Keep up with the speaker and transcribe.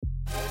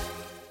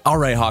All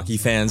right, hockey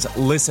fans,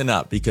 listen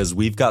up because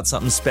we've got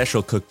something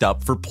special cooked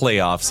up for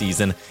playoff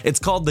season. It's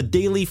called the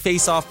Daily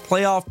Face-Off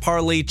Playoff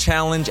Parlay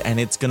Challenge, and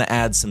it's going to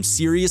add some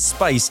serious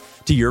spice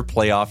to your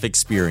playoff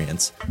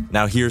experience.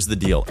 Now, here's the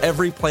deal.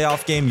 Every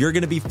playoff game, you're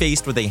going to be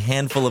faced with a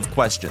handful of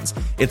questions.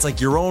 It's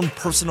like your own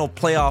personal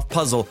playoff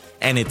puzzle,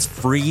 and it's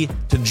free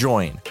to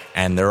join.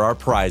 And there are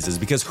prizes,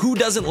 because who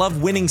doesn't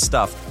love winning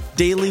stuff?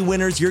 Daily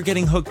winners, you're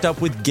getting hooked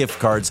up with gift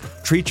cards.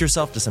 Treat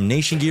yourself to some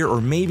Nation gear or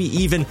maybe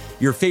even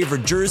your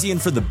favorite jersey.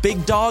 And for the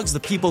big dogs, the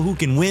people who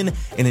can win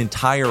an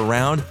entire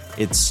round,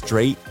 it's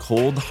straight,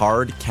 cold,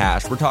 hard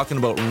cash. We're talking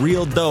about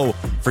real dough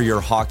for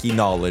your hockey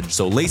knowledge.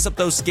 So lace up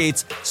those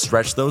skates,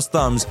 stretch those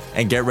thumbs,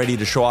 and get ready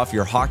to show off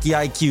your hockey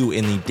IQ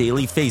in the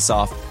Daily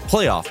Face-Off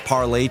Playoff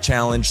Parlay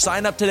Challenge.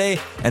 Sign up today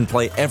and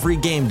play every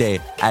game day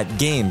at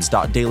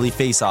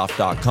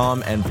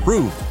games.dailyfaceoff.com and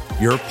prove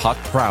your puck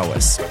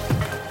prowess.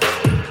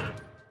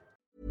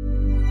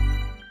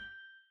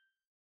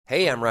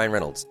 Hey, I'm Ryan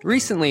Reynolds.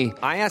 Recently,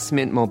 I asked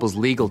Mint Mobile's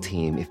legal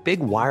team if big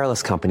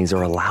wireless companies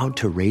are allowed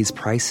to raise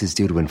prices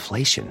due to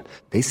inflation.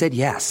 They said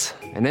yes.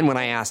 And then when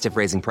I asked if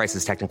raising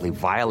prices technically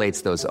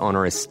violates those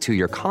onerous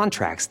two-year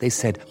contracts, they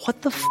said,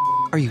 "What the f***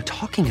 are you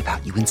talking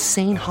about, you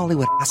insane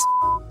Hollywood ass?"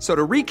 So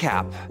to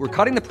recap, we're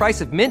cutting the price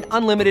of Mint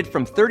Unlimited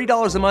from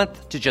 $30 a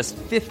month to just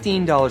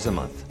 $15 a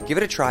month. Give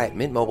it a try at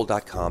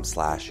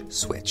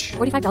mintmobile.com/switch.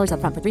 $45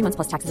 up front for 3 months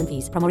plus taxes and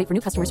fees. Promo rate for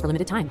new customers for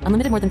limited time.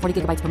 Unlimited more than 40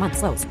 gigabytes per month.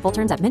 Slows full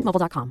terms at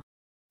mintmobile.com.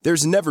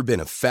 There's never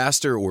been a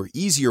faster or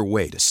easier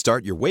way to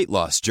start your weight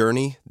loss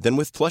journey than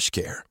with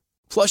PlushCare.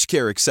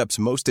 PlushCare accepts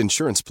most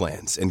insurance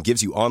plans and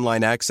gives you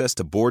online access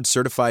to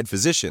board-certified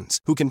physicians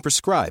who can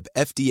prescribe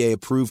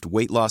FDA-approved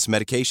weight loss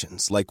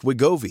medications like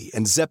Wegovy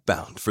and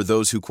Zepbound for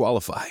those who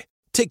qualify.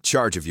 Take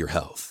charge of your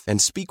health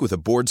and speak with a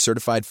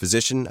board-certified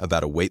physician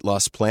about a weight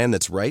loss plan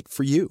that's right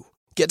for you.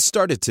 Get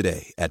started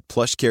today at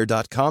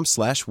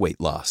plushcare.com/weight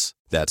loss.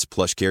 That's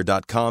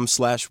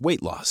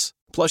plushcare.com/weight loss.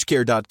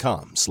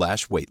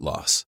 plushcare.com/weight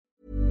loss.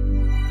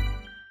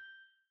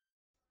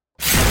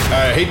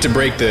 I hate to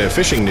break the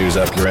fishing news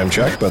up,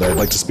 Yaremchuk, but I'd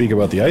like to speak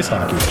about the ice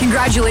hockey.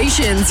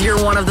 Congratulations,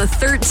 you're one of the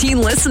 13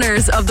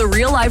 listeners of the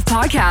Real Life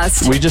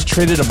Podcast. We just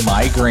traded a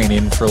migraine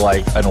in for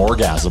like an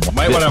orgasm.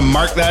 Might want to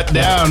mark that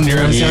down,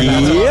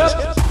 Yaremchuk.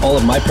 Yep. All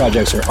of my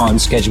projects are on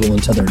schedule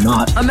until they're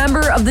not. A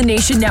member of the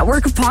Nation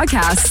Network of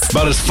Podcasts.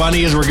 About as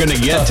funny as we're going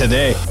to get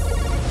today.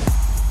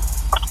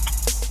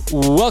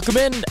 Welcome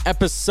in,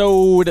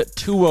 episode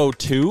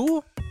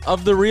 202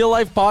 of the Real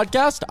Life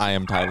Podcast. I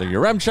am Tyler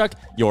Yaremchuk,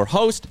 your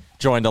host,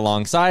 joined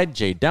alongside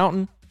Jay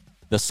Downton,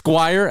 the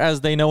Squire,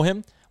 as they know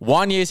him.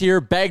 Wanye's here,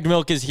 Bagged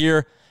Milk is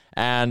here,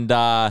 and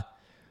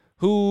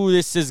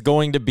this is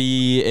going to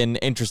be an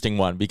interesting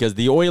one because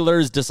the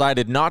Oilers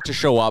decided not to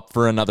show up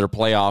for another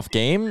playoff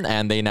game,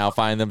 and they now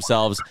find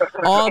themselves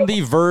on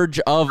the verge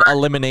of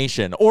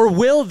elimination. Or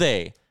will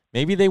they?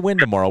 Maybe they win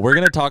tomorrow. We're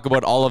going to talk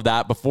about all of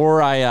that.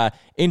 Before I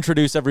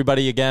introduce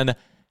everybody again,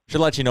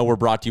 should let you know we're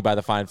brought to you by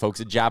the fine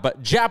folks at Japa.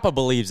 Japa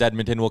believes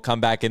Edmonton will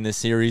come back in this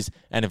series,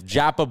 and if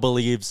Japa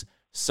believes,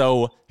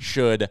 so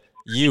should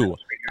you.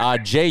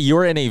 Jay,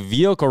 you're in a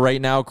vehicle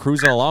right now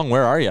cruising along.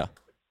 Where are you?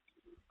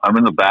 I'm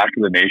in the back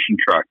of the Nation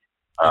truck.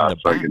 In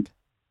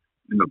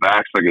the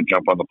back so I can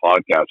jump on the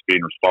podcast,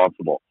 being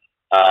responsible.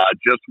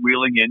 Just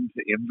wheeling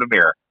into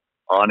Invermere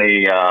on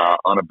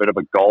a bit of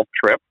a golf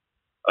trip.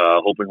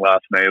 Hoping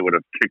last night would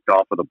have kicked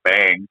off with a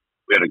bang.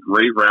 We had a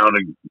great round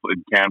in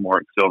Canmore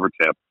at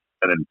Silvertip,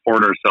 and then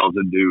poured ourselves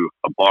into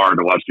a bar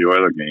to watch the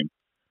Oiler game,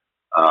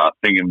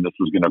 thinking this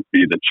was going to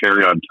be the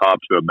cherry on top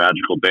to a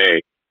magical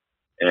day.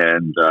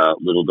 And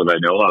little did I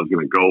know I was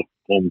going to go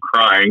home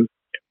crying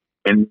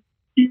and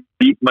eat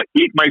my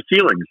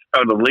feelings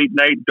out of a late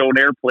night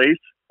Donair place.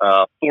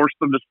 Forced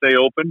them to stay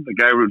open. The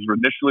guy was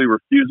initially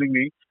refusing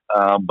me,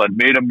 but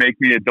made him make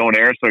me a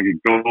Donair so I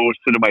could go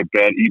sit in my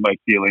bed, eat my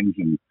feelings,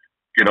 and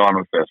get on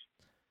with this.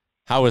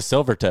 How was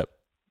Silvertip?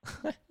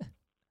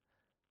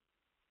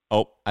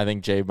 Oh, I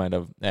think Jay might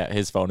have,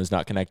 his phone is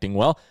not connecting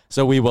well.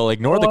 So we will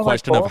ignore the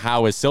question of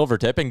how is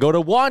Silvertip and go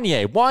to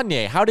Wanye.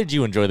 Wanye, how did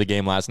you enjoy the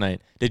game last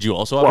night? Did you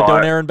also have a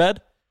Donair in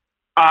bed?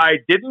 I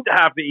didn't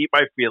have to eat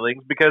my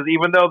feelings because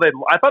even though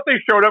I thought they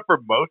showed up for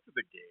most of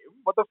the game.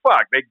 What the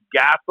fuck? They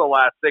gassed the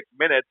last 6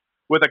 minutes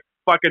with a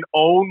fucking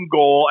own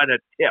goal and a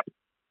tip.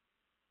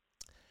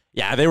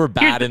 Yeah, they were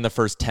bad in the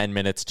first 10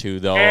 minutes too,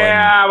 though.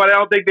 Yeah, but I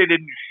don't think they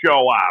didn't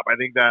show up. I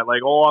think that,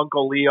 old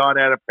Uncle Leon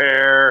had a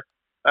pair.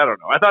 I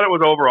don't know. I thought it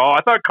was overall. I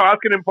thought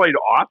Koskinen played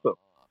awesome.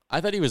 I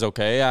thought he was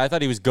okay. I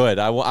thought he was good.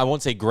 I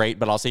won't say great,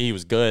 but I'll say he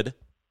was good.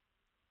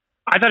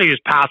 I thought he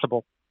was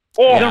passable.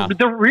 Oh, yeah.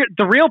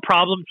 The real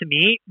problem to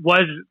me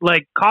was,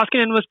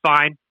 Koskinen was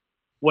fine.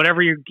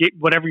 Whatever your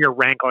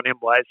rank on him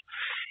was,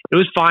 it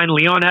was fine.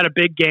 Leon had a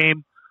big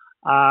game.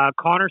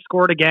 Connor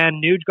scored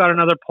again. Nuge got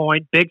another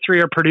point. Big three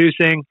are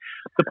producing.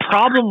 The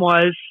problem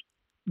was,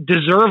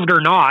 deserved or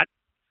not,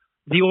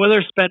 the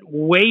Oilers spent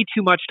way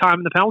too much time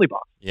in the penalty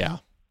box. Yeah.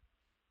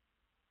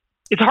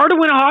 It's hard to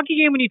win a hockey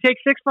game when you take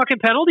 6 fucking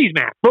penalties,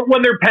 man. But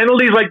when they're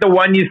penalties like the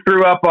one you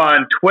threw up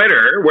on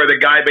Twitter, where the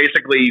guy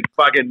basically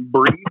fucking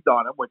breathed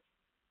on him, which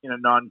in a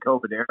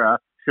non-COVID era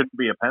shouldn't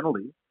be a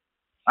penalty.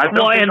 I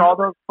don't think all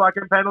those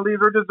fucking penalties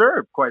are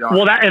deserved, quite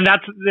honestly. Well,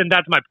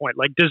 that's my point.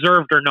 Like,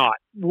 deserved or not,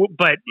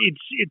 but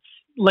it's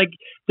like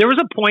there was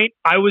a point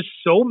I was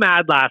so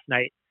mad last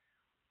night.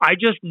 I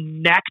just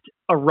necked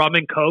a rum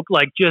and coke,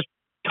 like just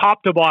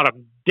top to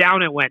bottom,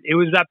 down it went. It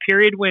was that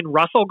period when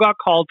Russell got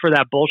called for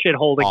that bullshit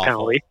holding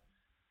penalty.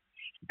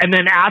 And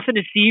then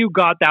Athanasiou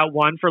got that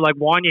one for, like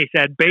Wanye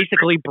said,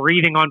 basically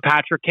breathing on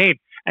Patrick Kane.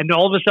 And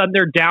all of a sudden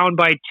they're down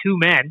by 2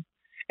 men.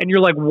 And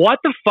you're like, what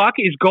the fuck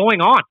is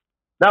going on?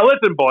 Now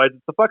listen, boys,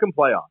 it's the fucking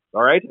playoffs,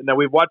 all right? And then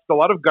we've watched a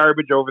lot of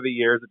garbage over the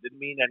years. It didn't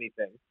mean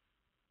anything.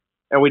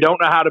 And we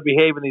don't know how to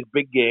behave in these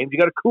big games. You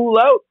got to cool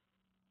out.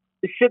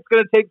 This shit's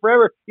going to take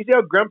forever. You see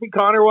how grumpy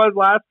Connor was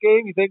last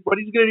game? You think, what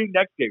is he going to do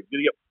next game? He's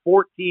going to get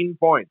 14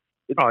 points.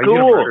 It's cool. He's going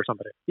to murder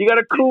somebody. You got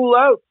to cool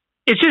out.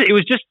 It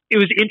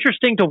was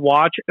interesting to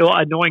watch,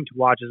 annoying to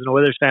watch as an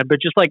Oilers fan,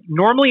 but just like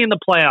normally in the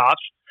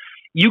playoffs,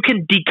 you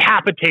can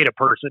decapitate a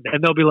person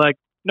and they'll be like,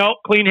 no,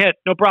 clean hit,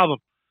 no problem.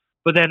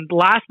 But then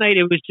last night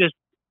it was just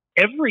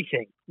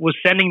everything was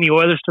sending the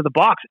Oilers to the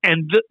box.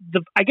 And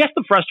I guess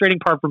the frustrating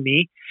part for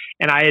me,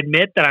 and I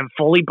admit that I'm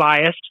fully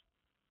biased,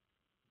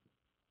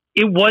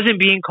 it wasn't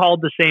being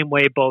called the same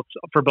way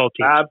for both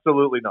teams.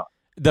 Absolutely not.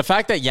 The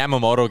fact that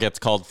Yamamoto gets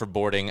called for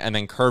boarding and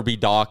then Kirby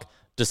Dach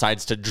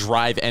decides to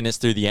drive Ennis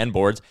through the end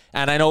boards,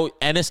 and I know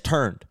Ennis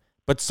turned,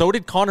 but so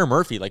did Connor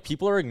Murphy. Like,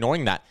 people are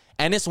ignoring that.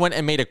 Ennis went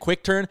and made a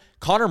quick turn.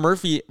 Connor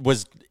Murphy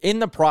was in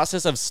the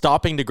process of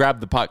stopping to grab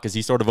the puck because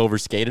he sort of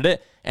overskated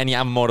it, and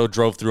Yamamoto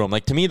drove through him.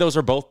 Like, to me, those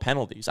are both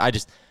penalties. When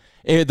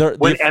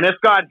Ennis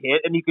got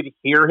hit and you could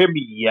hear him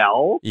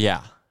yell,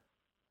 yeah,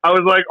 I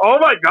was like, oh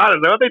my God,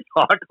 is that what they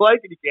talk like?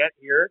 And you can't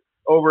hear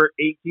over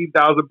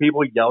 18,000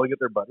 people yelling at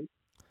their buddies?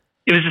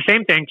 It was the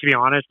same thing, to be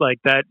honest.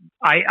 Like that,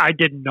 I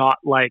did not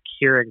like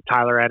hearing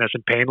Tyler Ennis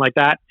in pain like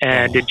that,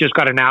 and it just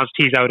got announced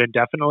he's out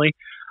indefinitely.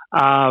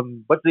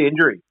 What's the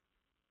injury?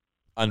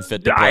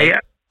 Unfit to play.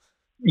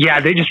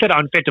 They just said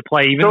unfit to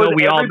play, even though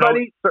we all know.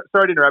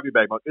 Sorry to interrupt you,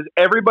 Bagmont. Is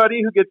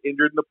everybody who gets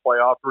injured in the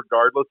playoffs,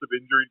 regardless of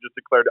injury, just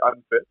declared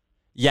unfit?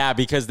 Yeah,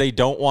 because they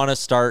don't want to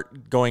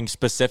start going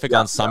specific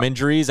on some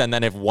injuries, and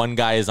then if one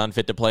guy is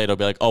unfit to play, it'll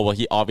be like, oh, well,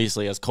 he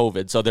obviously has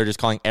COVID, so they're just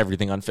calling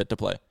everything unfit to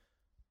play.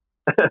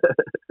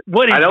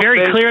 What is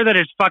very clear that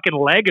his fucking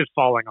leg is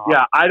falling off.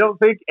 Yeah, I don't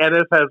think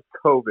Ennis has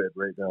COVID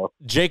right now.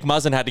 Jake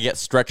Muzzin had to get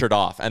stretchered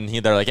off, and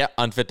they're like, yeah,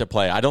 unfit to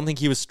play. I don't think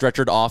he was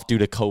stretchered off due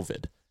to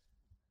COVID.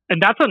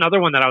 And that's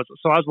another one that I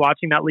was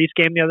watching that Leafs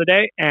game the other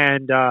day,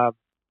 and the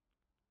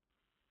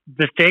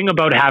thing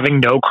about having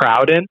no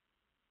crowd in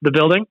the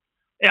building,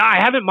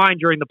 I haven't minded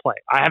during the play.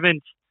 I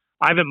haven't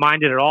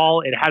minded at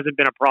all. It hasn't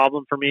been a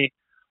problem for me.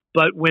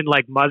 But when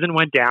like Muzzin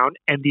went down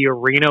and the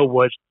arena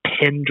was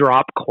pin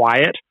drop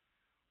quiet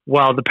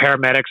while the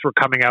paramedics were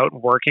coming out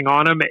and working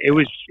on him, it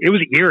was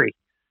eerie.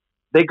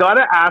 They got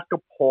to ask a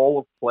poll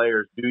of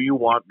players, do you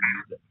want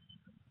music?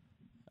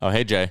 Oh,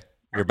 hey, Jay.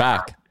 You're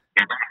back.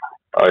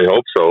 I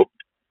hope so.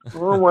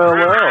 Well.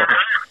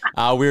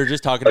 We were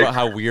just talking about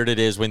how weird it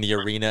is when the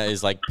arena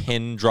is like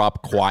pin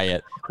drop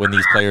quiet when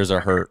these players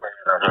are hurt.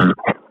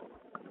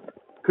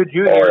 Could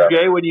you hear,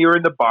 Jay, when you were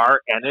in the bar,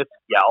 Ennis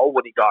yell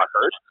when he got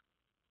hurt?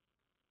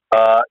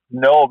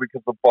 No,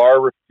 because the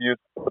bar refused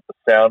to put the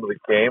sound of the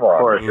game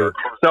on.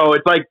 So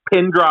it's like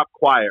pin drop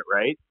quiet,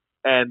 right?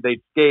 And they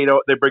skate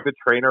out, they bring the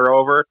trainer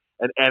over,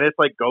 and Ennis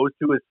like goes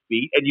to his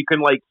feet, and you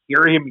can like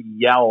hear him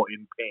yell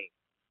in pain.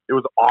 It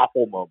was an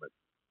awful moment.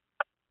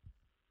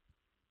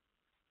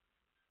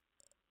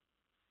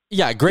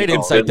 Yeah, great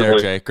insight there,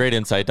 Jay. Great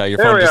insight. Your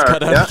phone just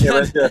cut out.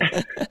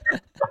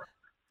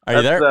 Are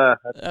you there?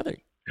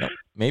 No,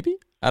 maybe?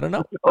 I don't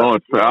know. Oh,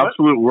 it's the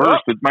absolute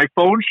worst. My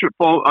phone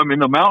I'm in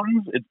the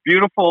mountains. It's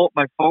beautiful.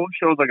 My phone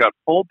shows I got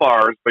full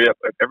bars, but yeah,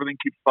 everything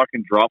keeps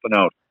fucking dropping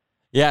out.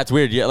 Yeah, it's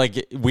weird. Yeah,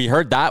 like we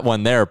heard that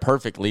one there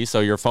perfectly.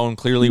 So your phone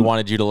clearly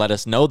wanted you to let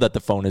us know that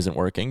the phone isn't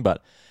working.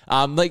 But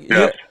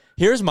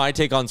here's my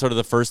take on sort of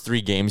the first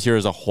 3 games here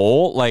as a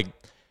whole. Like,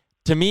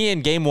 to me,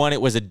 in game 1,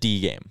 it was a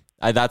D game.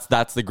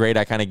 That's the grade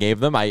I kind of gave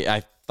them.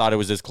 I thought it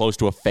was as close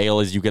to a fail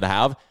as you could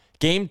have.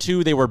 Game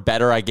 2, they were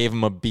better. I gave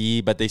them a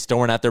B, but they still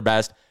weren't at their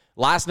best.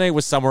 Last night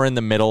was somewhere in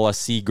the middle, a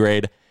C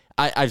grade.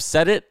 I've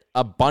said it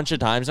a bunch of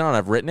times now, and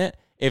I've written it.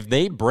 If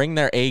they bring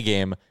their A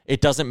game, it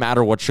doesn't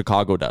matter what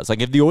Chicago does.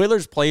 Like, if the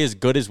Oilers play as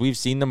good as we've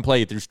seen them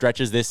play through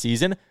stretches this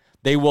season,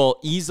 they will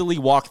easily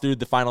walk through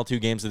the final 2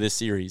 games of this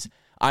series.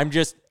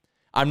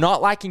 I'm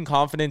not lacking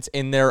confidence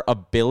in their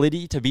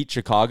ability to beat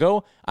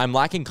Chicago. I'm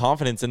lacking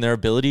confidence in their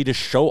ability to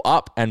show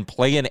up and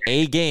play an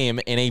A game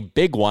in a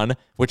big one,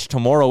 which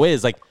tomorrow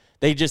is. Like,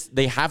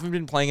 they haven't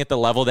been playing at the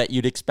level that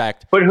you'd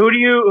expect. But who do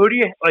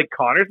you like?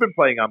 Connor's been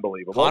playing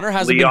unbelievable. Connor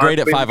hasn't been great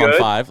at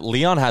 5-on-5.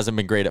 Leon hasn't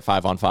been great at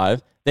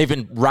 5-on-5. They've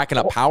been racking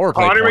up power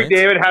play Connor points.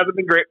 McDavid hasn't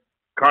been great.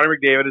 Connor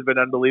McDavid has been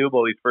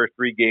unbelievable these first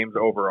 3 games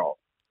overall.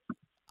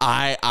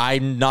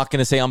 I'm not going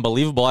to say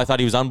unbelievable. I thought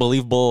he was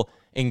unbelievable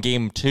in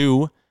game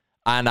 2.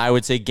 And I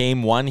would say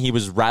game 1, he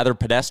was rather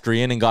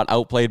pedestrian and got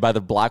outplayed by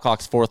the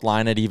Blackhawks' fourth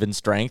line at even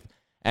strength.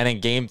 And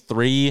in game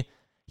 3,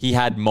 he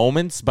had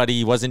moments, but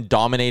he wasn't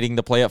dominating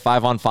the play at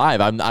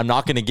 5-on-5. I'm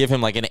not going to give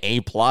him like an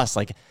A+.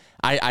 Like,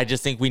 I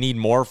just think we need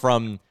more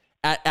from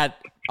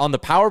on the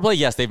power play.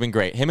 Yes, they've been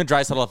great. Him and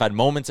Draisaitl have had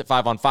moments at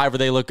 5-on-5 where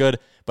they look good,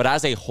 but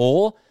as a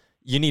whole,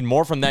 you need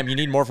more from them. You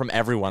need more from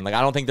everyone. Like,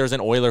 I don't think there's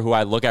an Oiler who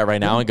I look at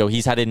right now and go,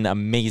 he's had an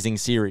amazing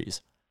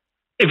series.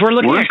 If we're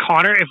looking at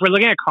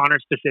Connor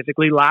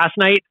specifically, last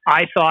night,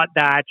 I thought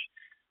that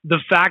the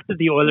fact that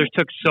the Oilers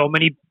took so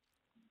many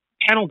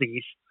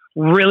penalties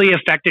really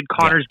affected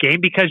Connor's game,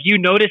 because you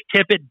noticed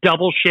Tippett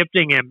double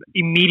shifting him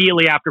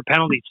immediately after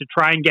penalties to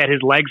try and get his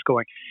legs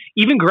going.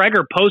 Even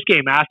Gregor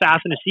post-game asked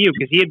Athanasiou,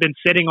 because he had been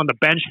sitting on the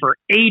bench for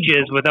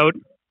ages without,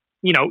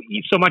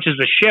 so much as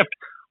a shift.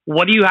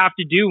 What do you have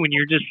to do when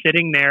you're just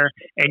sitting there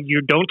and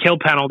you don't kill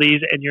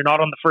penalties and you're not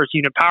on the first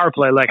unit power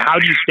play? Like, how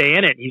do you stay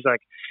in it? He's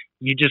like,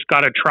 you just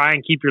got to try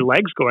and keep your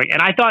legs going.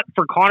 And I thought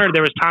for Connor,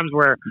 there was times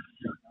where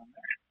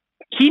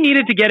he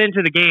needed to get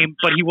into the game,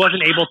 but he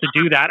wasn't able to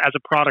do that as a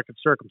product of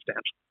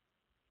circumstance.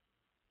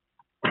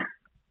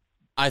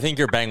 I think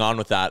you're bang on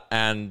with that.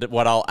 And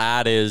what I'll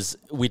add is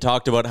we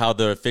talked about how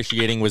the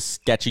officiating was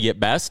sketchy at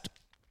best,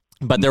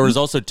 but there was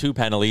also 2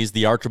 penalties,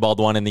 the Archibald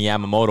one and the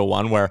Yamamoto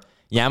one, where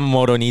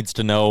Yamamoto needs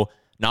to know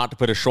not to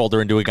put a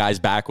shoulder into a guy's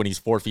back when he's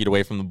 4 feet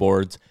away from the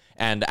boards,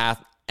 and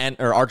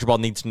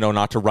Archibald needs to know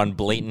not to run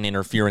blatant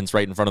interference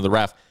right in front of the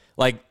ref.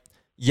 Like,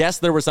 yes,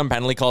 there were some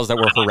penalty calls that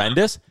were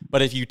horrendous,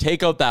 but if you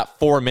take out that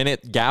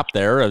 4-minute gap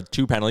there,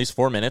 2 penalties,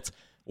 4 minutes,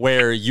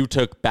 where you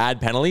took bad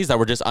penalties that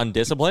were just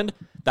undisciplined,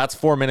 that's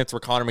 4 minutes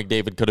where Connor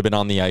McDavid could have been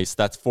on the ice.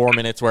 That's 4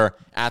 minutes where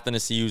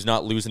Athanasiou's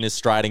not losing his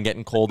stride and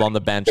getting cold on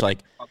the bench.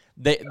 Like,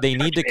 they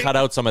need to cut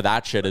out some of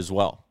that shit as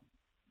well.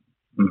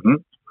 Mm-hmm.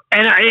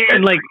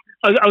 And like,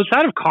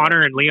 outside of Connor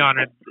and Leon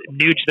and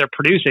Nuge, they're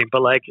producing,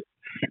 but like,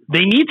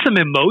 they need some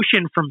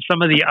emotion from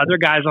some of the other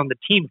guys on the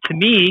team. To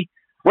me,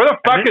 where the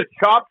fuck is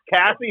Chops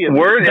Cassian?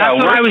 That's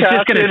what I was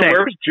just going to say.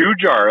 Where's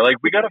Jujar?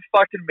 Like, we got to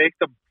fucking make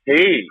them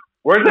pay.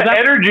 Where's the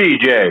energy,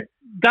 Jay?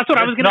 That's what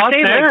I was going to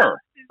say.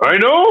 There. Like, I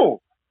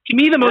know. To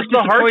me, the most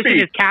disappointing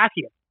is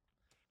Cassian.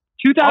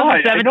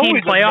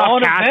 2017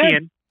 playoff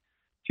Cassian.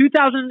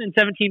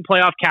 2017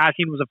 playoff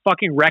Cassian was a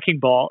fucking wrecking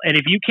ball, and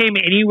if you came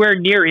anywhere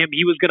near him,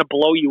 he was going to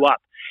blow you up.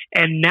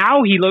 And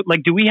now he looked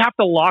like, do we have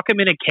to lock him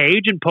in a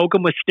cage and poke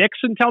him with sticks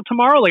until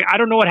tomorrow? Like, I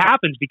don't know what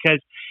happens, because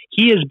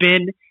he has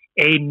been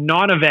a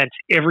non-event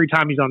every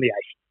time he's on the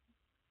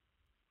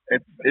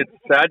ice. It's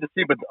sad to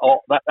see, but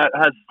all that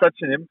has such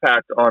an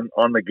impact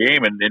on the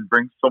game and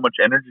brings so much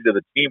energy to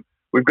the team.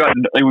 We've got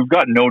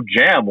no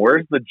jam.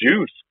 Where's the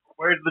juice?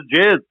 Where's the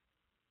jizz?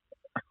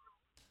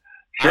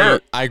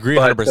 Sure, I agree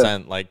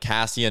 100%. Like,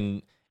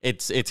 Cassian,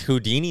 it's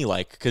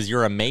Houdini-like, because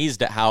you're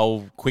amazed at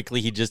how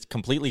quickly he just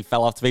completely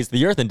fell off the face of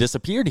the earth and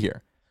disappeared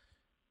here.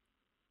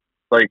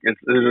 Like, is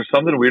there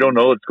something we don't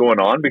know that's going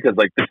on? Because,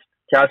 like,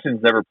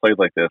 Cassian's never played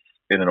like this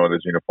in an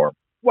Oilers uniform.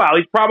 Well,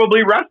 he's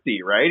probably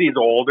rusty, right? He's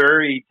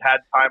older. He's had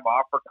time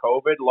off for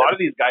COVID. A lot of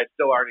these guys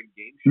still aren't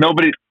engaged. No,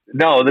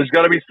 there's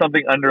got to be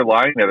something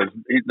underlying there.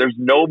 There's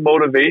no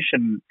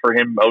motivation for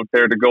him out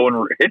there to go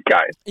and hit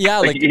guys.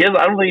 Yeah, I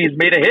don't think he's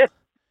made a hit.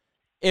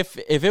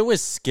 If it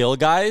was skill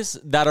guys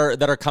that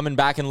are coming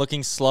back and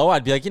looking slow,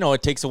 I'd be like,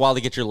 it takes a while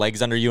to get your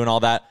legs under you and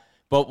all that.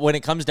 But when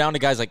it comes down to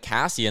guys like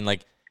Cassian,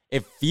 like,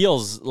 it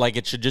feels like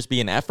it should just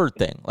be an effort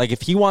thing. Like,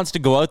 if he wants to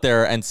go out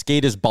there and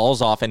skate his balls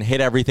off and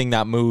hit everything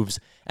that moves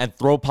and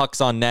throw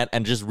pucks on net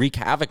and just wreak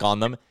havoc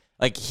on them,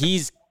 like,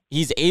 he's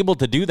able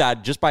to do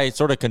that just by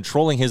sort of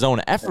controlling his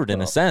own effort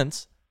in a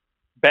sense.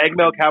 Bag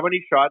Milk, how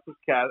many shots hits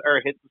does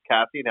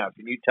Cassian have?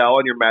 Can you tell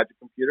on your magic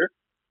computer?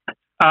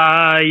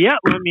 Yeah,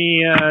 let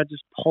me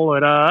just pull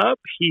it up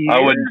here. I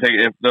won't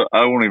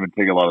even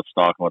take a lot of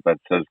stock on what that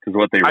says, because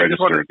what they register. I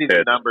just want to see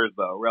the numbers,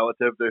 though,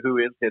 relative to who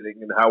is hitting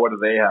and what do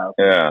they have.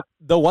 Yeah.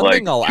 The one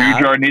thing I'll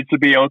add, Jujar needs to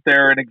be out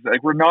there, and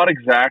we're not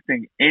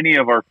exacting any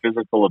of our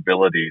physical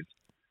abilities.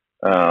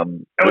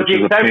 And with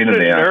the exception of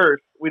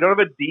Nurse, we don't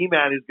have a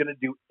D-man who's going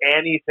to do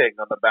anything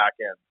on the back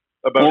end.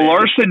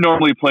 Larson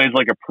normally plays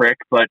like a prick,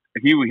 but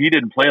he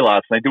didn't play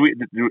last night. Do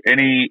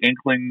any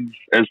inklings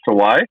as to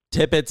why?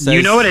 Tippett says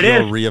you know what it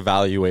he'll is.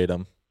 Reevaluate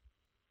him.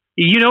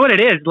 You know what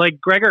it is. Like,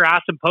 Gregor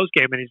asked him post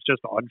game, and he's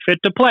just unfit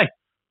to play.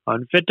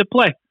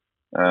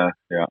 Yeah,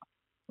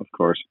 of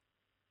course.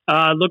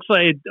 Looks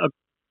like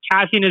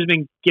Cassian has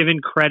been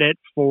given credit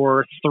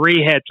for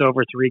 3 hits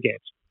over 3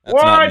 games.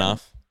 That's not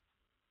enough.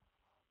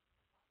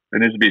 There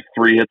needs to be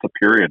 3 hits a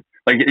period.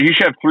 Like, he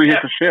should have 3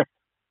 hits a shift.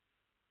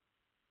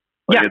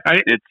 Like,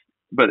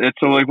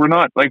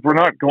 we're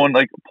not going,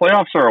 like,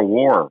 playoffs are a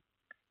war,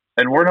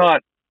 and we're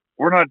not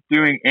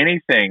doing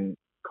anything.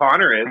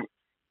 Connor is.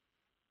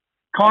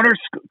 Connor's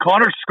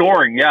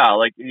scoring, yeah,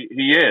 like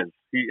he is.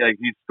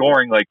 He's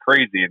scoring like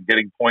crazy and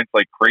getting points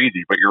like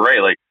crazy. But you're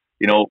right, like,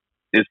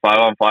 his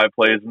 5-on-5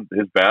 play isn't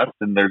his best,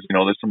 and there's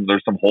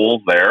some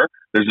holes there.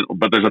 There's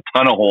a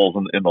ton of holes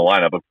in the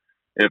lineup.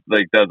 If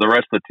like the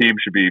rest of the team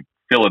should be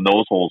filling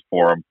those holes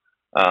for him.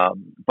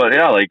 But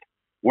yeah, like,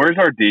 Where's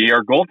our D?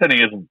 Our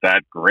goaltending isn't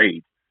that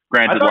great.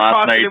 Granted,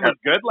 last night was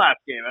good last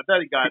game. I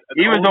thought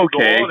he was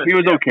okay. He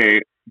was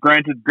okay.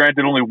 Granted,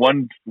 only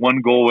one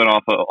goal went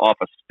off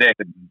a stick,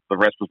 and the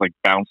rest was like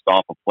bounced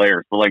off of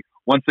players. But like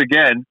once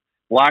again,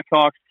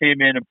 Blackhawks came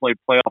in and played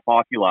playoff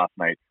hockey last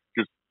night.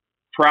 Just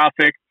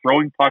traffic,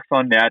 throwing pucks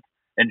on net,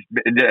 and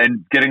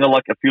getting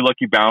a few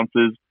lucky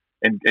bounces,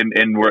 and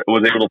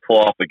was able to pull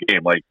off the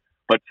game. Like,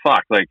 but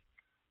fuck, like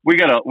you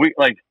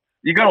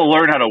gotta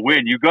learn how to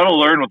win. You gotta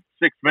learn with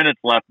 6 minutes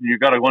left, and you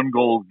got a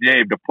 1-goal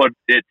game to put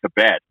it to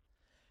bed.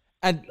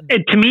 And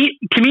to me,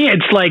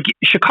 it's like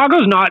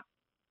Chicago's not,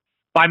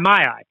 by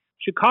my eye,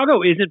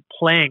 Chicago isn't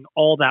playing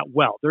all that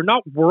well. They're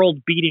not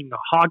world-beating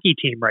hockey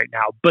team right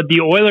now, but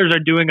the Oilers are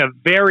doing a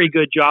very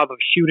good job of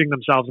shooting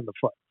themselves in the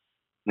foot.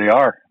 They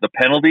are. The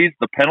penalties,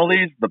 the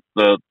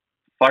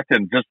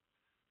fucking just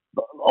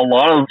a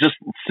lot of just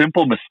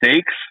simple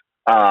mistakes.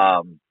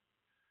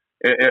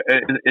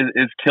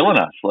 Is killing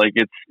us. Like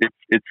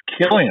it's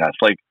killing us.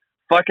 Like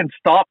fucking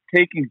stop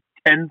taking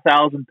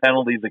 10,000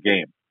 penalties a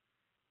game,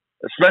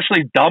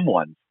 especially dumb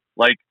ones.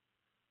 Like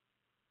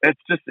it's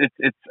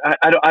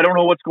I don't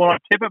know what's going on.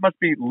 Tippett must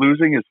be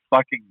losing his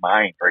fucking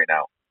mind right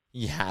now.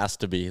 He has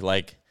to be.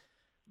 Like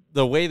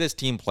the way this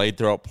team played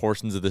throughout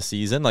portions of the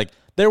season, like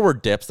there were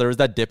dips. There was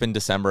that dip in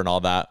December and all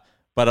that.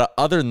 But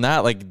other than that,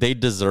 like they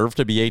deserve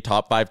to be a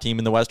top 5 team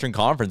in the Western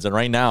Conference. And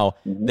right now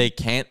they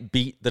can't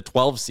beat the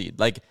 12 seed.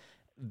 Like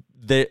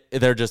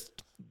they're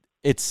just,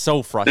 it's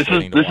so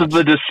frustrating. This is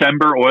the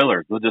December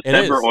Oilers. The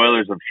December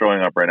Oilers are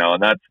showing up right now.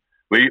 And that's,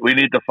 we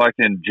need the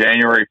fucking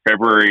January,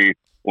 February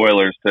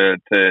Oilers to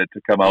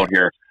come out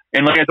here.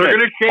 And like I said,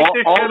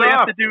 all they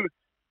have to do,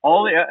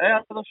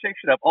 they'll shake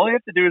shit up. All they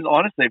have to do is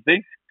honestly, if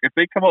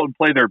they come out and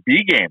play their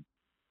B game,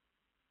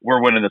 we're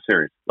winning the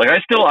series. Like I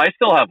still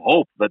have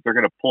hope that they're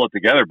going to pull it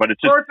together, but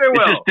it's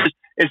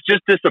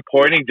just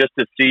disappointing just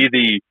to see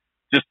the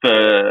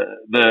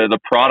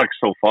product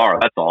so far.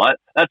 That's all.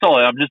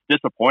 I'm just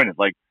disappointed.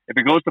 Like if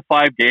it goes to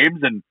 5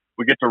 games and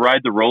we get to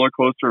ride the roller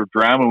coaster of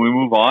drama and we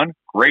move on,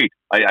 great.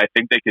 I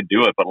think they can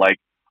do it. But like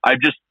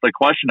the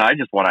question I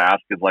just want to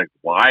ask is like,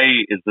 why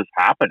is this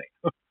happening?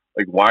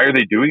 Like why are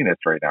they doing this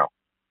right now?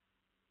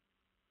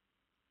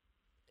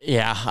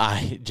 Yeah,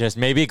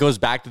 maybe it goes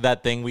back to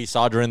that thing we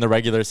saw during the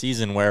regular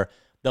season where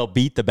they'll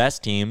beat the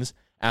best teams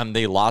and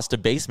they lost to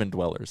basement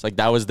dwellers. Like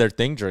that was their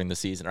thing during the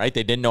season, right?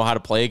 They didn't know how to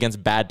play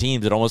against bad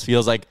teams. It almost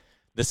feels like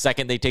the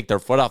second they take their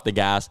foot off the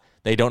gas,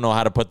 they don't know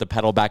how to put the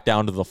pedal back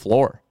down to the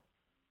floor.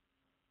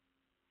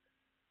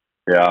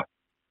 Yeah.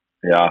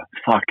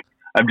 Fuck.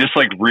 I'm just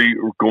like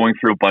going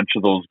through a bunch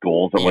of those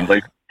goals and when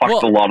like a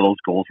lot of those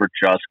goals were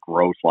just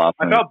gross last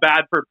night. I felt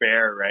bad for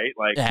Bear, right?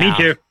 Like me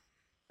too.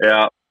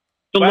 Yeah.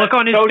 The look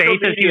on his face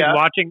as he was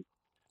watching.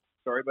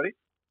 Sorry, buddy.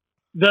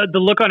 The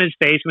look on his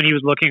face when he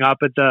was looking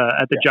up at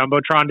the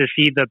jumbotron to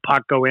see the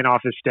puck go in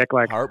off his stick,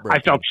 like I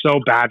felt so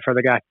bad for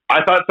the guy.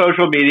 I thought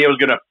social media was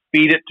going to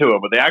feed it to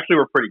him, but they actually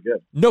were pretty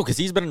good. No, because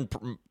he's been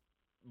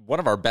one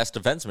of our best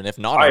defensemen, if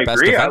not our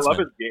best defenseman. I love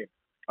his game.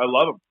 I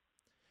love him.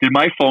 Did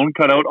my phone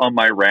cut out on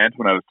my rant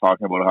when I was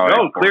talking about how?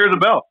 No, clear the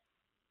bell.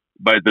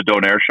 By the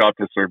Donair shop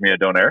to serve me a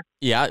Donair.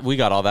 Yeah, we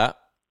got all that.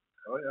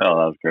 Oh, yeah. That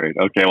was great.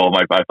 Okay, well,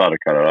 I thought it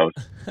cut out.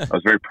 I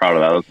was very proud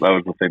of that. That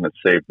was the thing that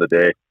saved the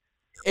day.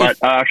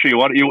 But actually,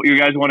 you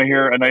guys want to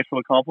hear a nice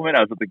little compliment? I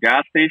was at the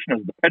gas station. I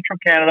was at the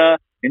Petro-Canada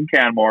in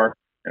Canmore,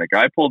 and a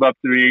guy pulled up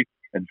to me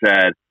and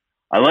said,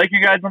 "I like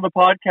you guys on the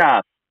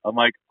podcast." I'm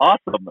like,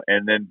 "Awesome!"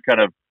 And then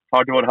kind of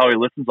talked about how he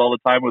listens all the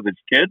time with his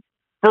kids.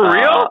 For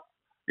real?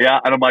 Yeah.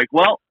 And I'm like,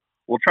 "Well,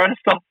 we'll try to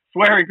stop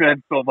swearing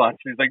then so much."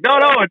 He's like, no,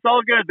 it's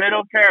all good. They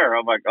don't care.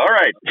 I'm like, all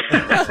right,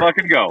 let's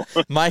fucking go.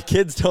 My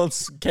kids don't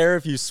care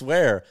if you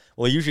swear.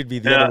 Well, you should be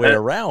the other way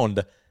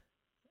around.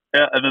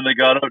 Yeah, and then they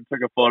got out and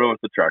took a photo with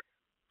the truck.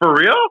 For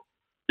real?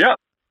 Yeah.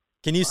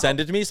 Can you send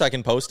it to me so I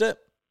can post it?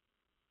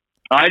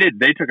 I did.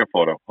 They took a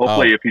photo.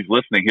 Hopefully, if he's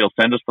listening, he'll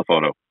send us the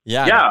photo.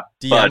 Yeah.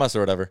 DM us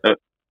or whatever.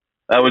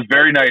 That was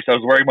very nice. I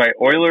was wearing my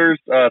Oilers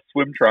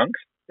swim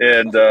trunks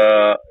and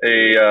a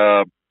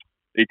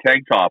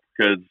tank top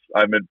because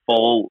I'm in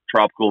full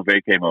tropical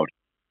vacay mode.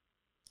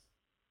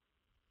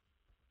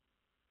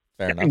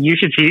 Fair enough. You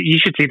should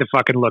see the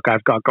fucking look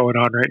I've got going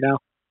on right now.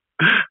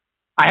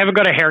 I haven't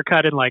got a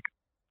haircut in like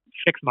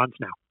 6 months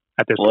now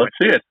at this point. Let's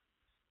see it.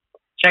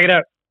 Check it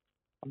out.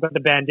 I've got the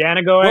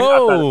bandana going.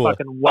 Whoa. I've got a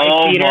fucking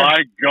white beater. Oh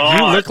my god!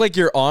 You look like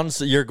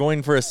you're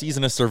going for a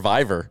season of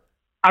Survivor.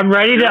 I'm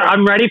ready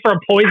for a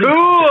poison.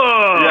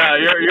 Cool. Yeah,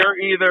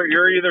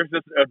 you're either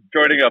just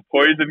joining a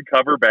poison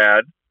cover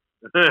band,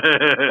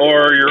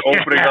 or you're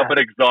opening up an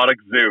exotic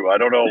zoo. I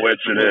don't know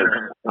which it is.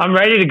 I'm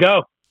ready to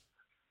go.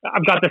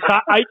 I've got the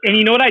side, and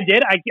you know what I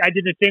did? I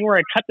did the thing where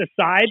I cut the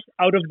sides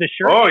out of the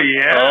shirt. Oh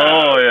yeah,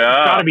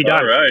 it's gotta be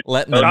done. All right.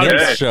 Letting the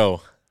nips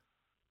show.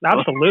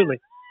 Absolutely,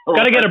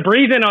 gotta get a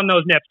breathe in on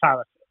those nips,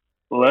 Tyler.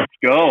 Let's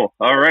go.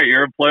 All right,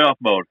 you're in playoff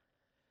mode.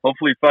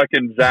 Hopefully,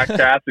 fucking Zach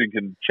Tassin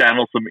can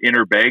channel some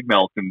inner bag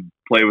milk and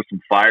play with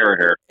some fire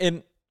here.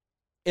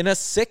 In a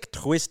sick,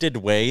 twisted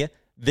way,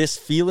 this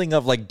feeling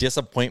of like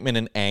disappointment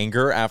and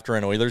anger after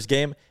an Oilers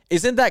game,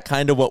 isn't that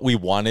kind of what we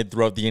wanted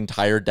throughout the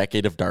entire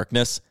decade of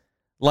darkness?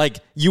 Like,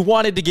 you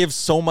wanted to give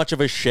so much of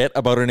a shit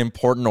about an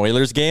important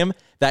Oilers game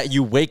that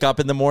you wake up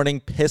in the morning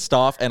pissed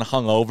off and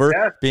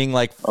hungover, being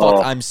like,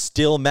 fuck, I'm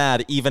still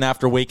mad even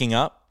after waking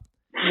up.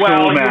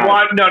 Well, we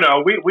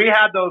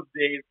had those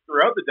days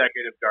throughout the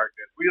decade of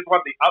darkness. We just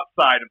want the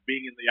upside of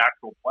being in the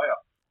actual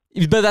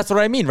playoffs. But that's what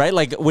I mean, right?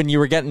 Like when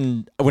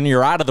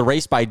you're out of the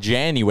race by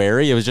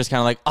January, it was just kind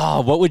of like,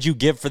 oh, what would you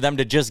give for them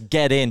to just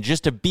get in,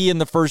 just to be in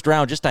the first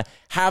round, just to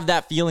have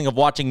that feeling of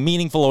watching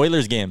meaningful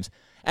Oilers games?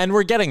 And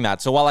we're getting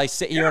that. So while I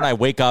sit here and I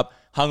wake up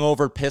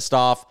hungover, pissed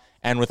off,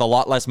 and with a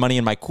lot less money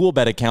in my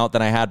Coolbet account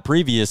than I had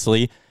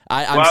previously,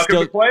 I'm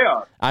still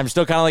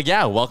kind of like,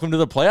 yeah, welcome to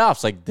the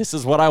playoffs. Like, this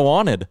is what I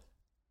wanted.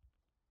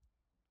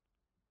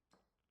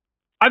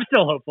 I'm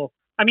still hopeful.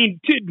 I mean,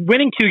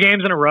 winning 2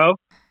 games in a row,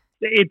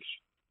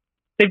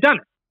 they've done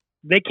it.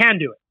 They can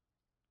do it.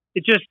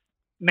 It's just,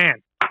 man,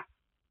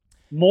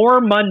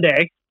 more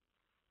Monday,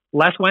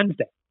 less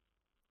Wednesday.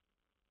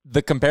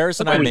 The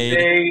comparison I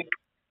made...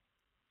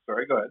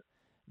 Sorry, go ahead.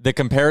 The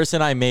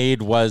comparison I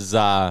made was,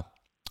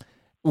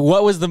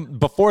 what was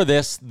before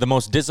this, the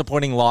most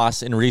disappointing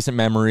loss in recent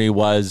memory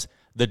was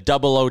the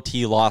double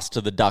OT loss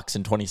to the Ducks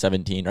in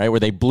 2017, right? Where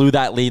they blew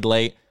that lead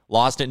late,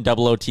 lost it in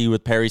double OT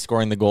with Perry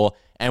scoring the goal.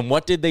 And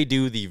what did they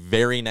do the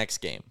very next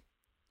game?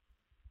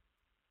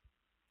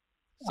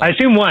 I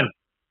assume won.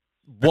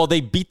 Well,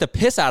 they beat the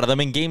piss out of them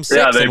in game 6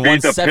 and won 7-1. Yeah, they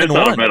beat the piss out of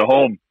them at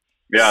home.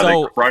 Yeah,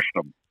 they crushed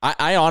them.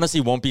 I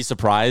honestly won't be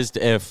surprised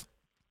if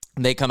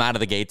they come out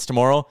of the gates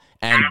tomorrow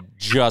and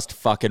just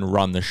fucking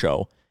run the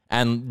show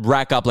and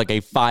rack up like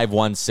a 5-1,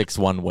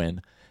 6-1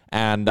 win.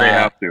 And they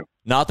have to.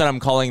 Not that I'm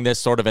calling this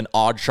sort of an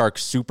Odd Shark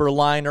super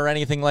line or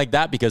anything like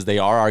that, because they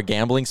are our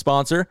gambling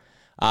sponsor.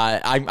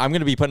 I'm going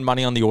to be putting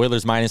money on the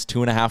Oilers minus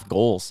 2.5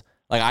 goals.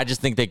 Like, I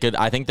just think they could.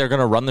 I think they're going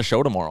to run the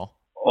show tomorrow.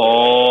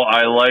 Oh,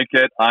 I like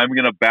it. I'm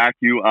going to back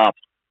you up.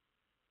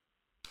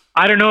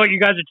 I don't know what you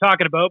guys are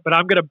talking about, but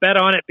I'm going to bet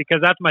on it because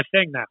that's my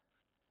thing now.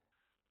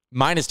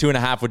 Minus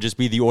 2.5 would just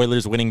be the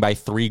Oilers winning by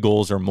 3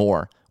 goals or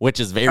more, which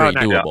is very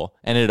doable.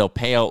 Yeah. And it'll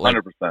pay out like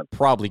 100%.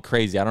 Probably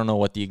crazy. I don't know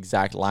what the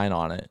exact line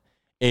on it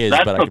is.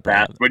 That's but the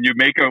best. When you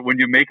make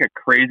a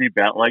crazy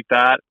bet like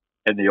that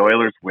and the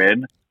Oilers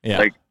win,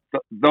 like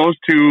those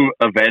 2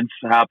 events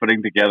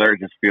happening together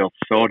just feels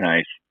so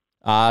nice.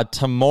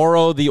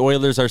 Tomorrow, the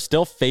Oilers are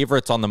still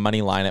favorites on the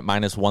money line at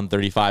minus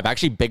 135.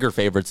 Actually, bigger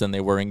favorites than they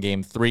were in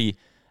Game 3.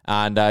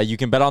 And you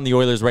can bet on the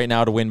Oilers right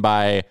now to win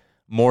by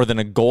more than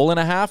 1.5 goals,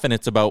 and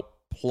it's about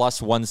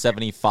plus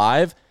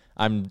 175.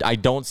 I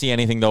don't see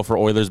anything, though, for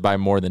Oilers by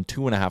more than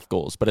 2.5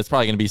 goals, but it's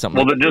probably going to be something.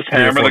 Well, then just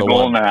hammer the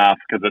 1.5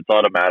 because it's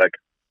automatic.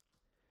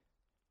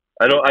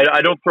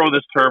 I don't throw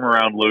this term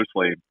around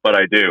loosely, but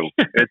I do.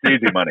 It's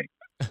easy money.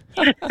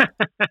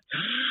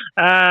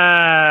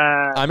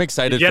 I'm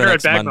excited for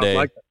next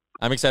Monday.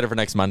 I'm excited for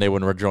next Monday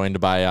when we're joined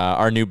by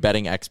our new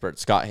betting expert,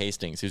 Scott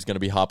Hastings, who's going to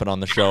be hopping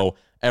on the show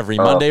every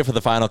Monday for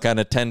the final kind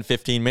of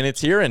 10-15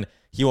 minutes here, and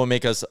he will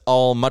make us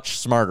all much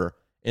smarter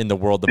in the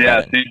world of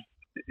betting.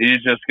 He's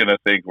just going to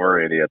think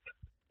we're idiots.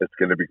 It's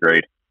going to be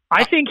great.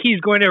 I think he's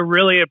going to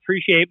really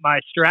appreciate my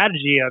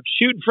strategy of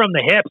shooting from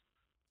the hip.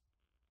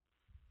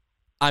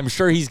 I'm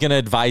sure he's going to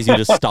advise you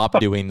to stop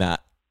doing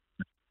that.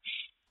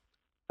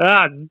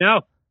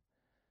 No.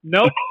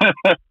 Nope.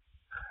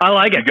 I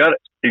like it.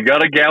 You got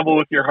to gamble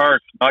with your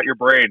heart, not your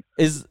brain.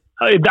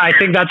 I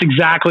think that's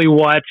exactly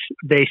what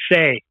they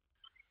say,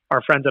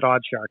 our friends at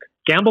OddsShark.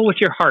 Gamble with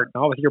your heart,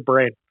 not with your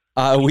brain.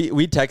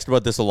 We text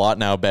about this a lot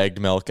now, Bagged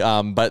Milk.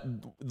 But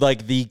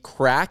like the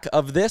crack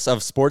of this,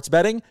 of sports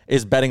betting,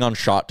 is betting on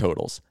shot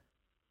totals.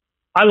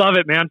 I love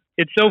it, man.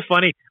 It's so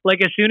funny.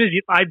 Like, as soon as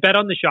I bet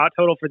on the shot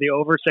total for the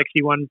over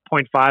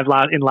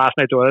 61.5 in last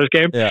night's Oilers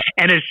game,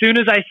 and as soon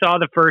as I saw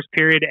the first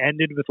period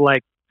ended with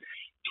like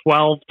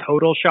 12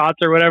 total shots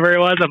or whatever it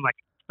was, I'm like,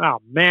 oh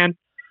man,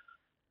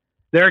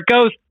 there it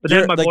goes. But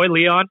then my boy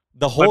Leon,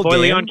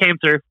 Leon came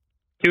through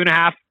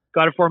 2.5,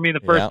 got it for me in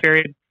the first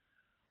period.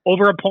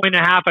 Over 1.5.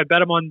 I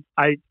bet him on.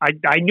 I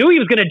knew he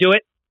was going to do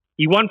it.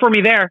 He won for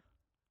me there.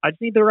 I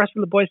just need the rest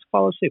of the boys to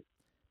follow suit.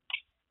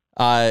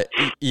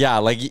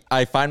 Like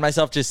I find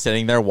myself just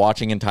sitting there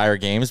watching entire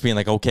games, being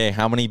like, okay,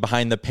 how many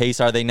behind the pace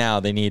are they now?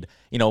 They need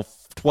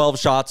 12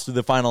 shots through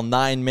the final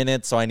 9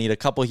 minutes, so I need a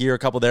couple here, a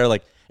couple there.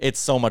 Like, it's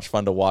so much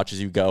fun to watch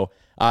as you go.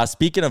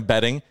 Speaking of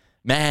betting,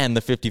 man,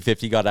 the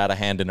 50-50 got out of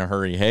hand in a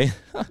hurry. Hey,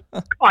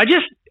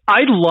 there's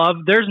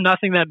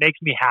nothing that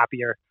makes me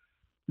happier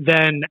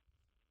than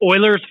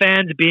Oilers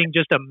fans being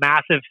just a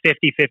massive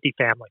 50-50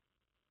 family.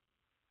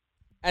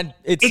 And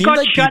it got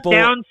like shut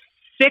down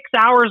 6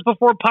 hours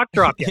before puck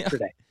drop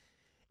yesterday.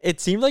 It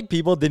seemed like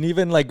people didn't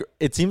even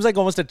it seems like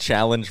almost a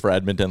challenge for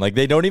Edmonton. Like,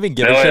 they don't even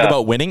give a shit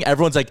about winning.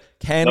 Everyone's like,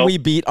 can we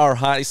beat our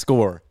high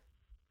score?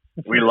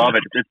 We love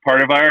it. It's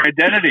part of our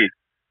identity.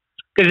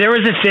 Because there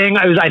was a thing,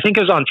 I think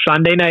it was on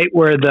Sunday night,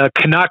 where the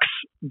Canucks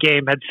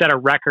game had set a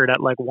record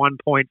at like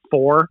 1.4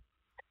 or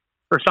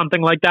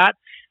something like that.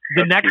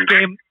 The next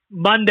game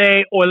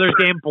Monday, Oilers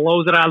game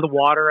blows it out of the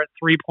water at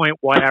 3-point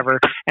whatever.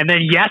 And then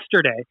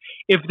yesterday,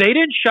 if they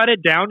didn't shut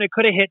it down, it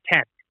could have hit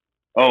 10.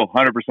 Oh,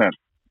 100%.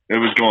 It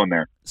was going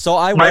there. So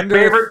I my wonder.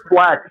 favorite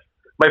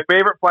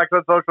flex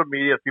on social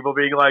media is people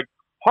being like,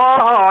 ha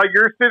ha,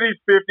 your city's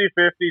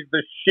 50-50 is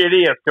the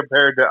shittiest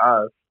compared to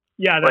us.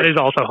 Yeah, that is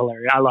also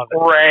hilarious. I love it.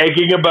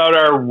 Bragging about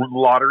our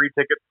lottery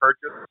ticket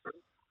purchase.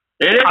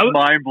 It is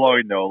mind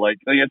blowing though. Like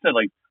I said,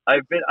 like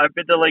I've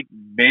been to like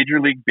Major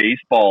League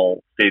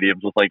Baseball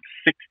stadiums with like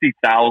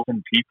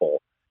 60,000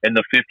 people, and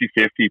the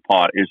 50-50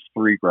 pot is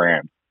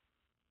 $3,000.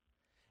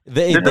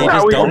 They this is just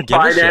how we don't should give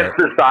a finance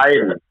shit.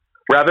 society.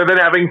 Rather than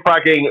having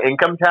fucking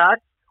income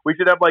tax, we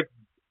should have like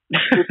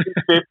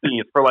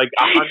 50-50s for like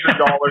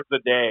 $100 a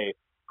day.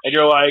 And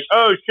you're like,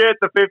 oh shit,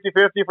 the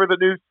 50-50 for the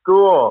new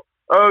school.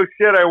 Oh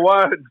shit, I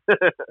won.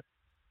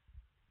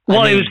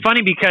 Well, it was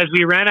funny because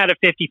we ran out of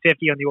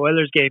 50-50 on the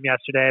Oilers game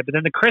yesterday, but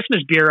then the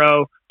Christmas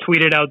Bureau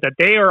tweeted out that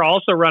they are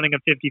also running a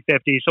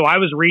 50-50. So I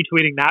was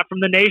retweeting that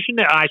from the Nation.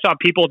 I saw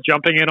people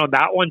jumping in on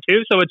that one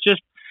too. So it's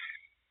just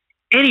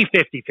any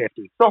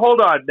 50-50. So hold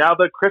on. Now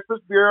the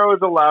Christmas Bureau is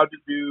allowed to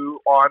do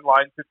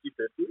online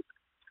 50-50?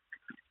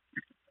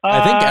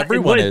 I think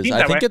everyone is.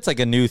 I think it's like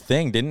a new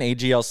thing. Didn't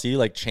AGLC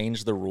like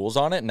change the rules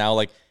on it? Now,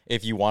 like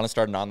if you want to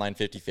start an online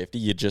 50-50,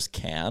 you just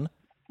can.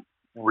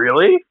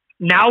 Really?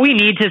 Now we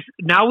need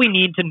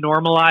to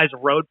normalize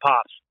road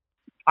pops.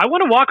 I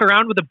want to walk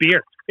around with a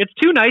beer. It's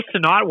too nice to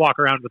not walk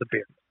around with a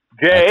beer.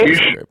 Jay,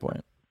 That's a great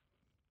point.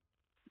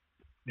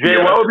 Jay,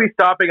 what would be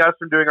stopping us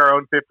from doing our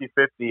own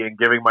 50-50 and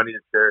giving money to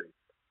charity?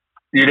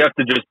 You'd have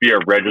to just be a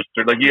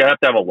registered, like you have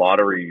to have a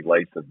lottery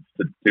license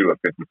to do a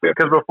 50-50.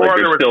 Because before like,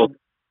 there was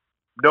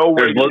no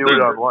way to do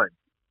it online.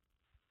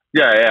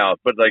 Yeah,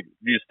 but like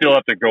you still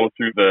have to go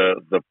through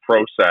the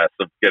process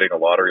of getting a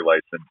lottery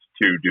license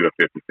to do a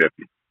 50-50.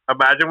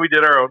 Imagine we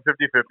did our own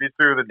 50-50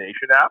 through the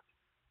Nation app.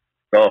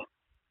 Oh,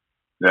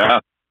 yeah.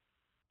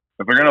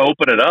 If we're gonna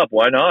open it up,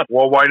 why not?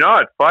 Well, why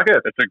not? Fuck it.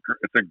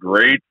 It's a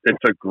great.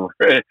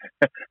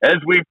 As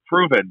we've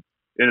proven,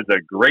 it is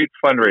a great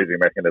fundraising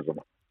mechanism.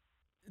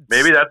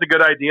 Maybe that's a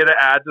good idea to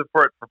add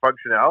for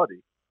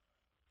functionality.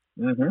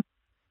 Mm-hmm.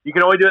 You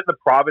can only do it in the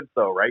province,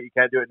 though, right? You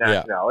can't do it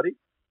nationality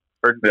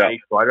or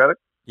nationwide, rather.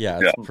 Yeah,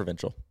 it's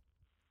provincial.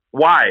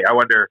 Why? I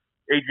wonder.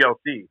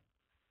 AGLC.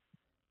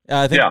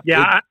 I think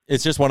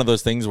it's just one of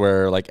those things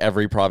where like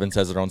every province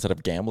has their own set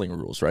of gambling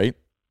rules, right?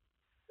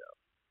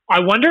 I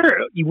wonder,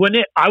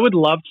 I would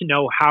love to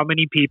know how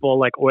many people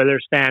like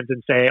Oilers fans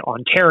in say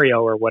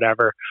Ontario or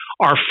whatever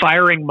are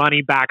firing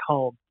money back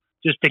home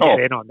just to get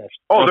in on this.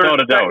 Oh,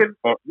 without a doubt.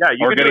 Or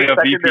getting a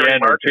VPN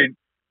or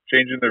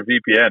changing their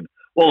VPN.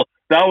 Well,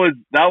 that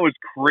was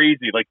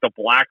crazy. Like the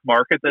black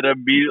market that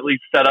immediately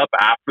set up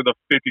after the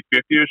 50-50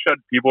 was shut.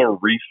 People were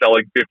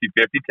reselling 50-50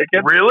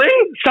 tickets. Really?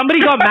 Somebody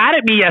got mad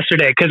at me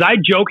yesterday because I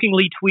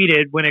jokingly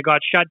tweeted when it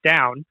got shut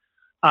down,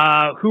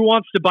 who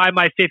wants to buy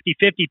my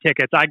 50-50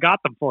 tickets? I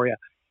got them for you.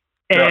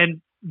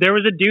 And there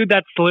was a dude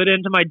that slid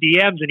into my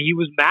DMs and he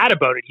was mad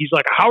about it. He's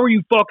like, how are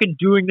you fucking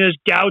doing this,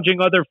 gouging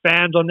other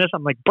fans on this?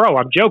 I'm like, bro,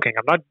 I'm joking.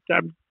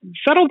 I'm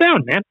settle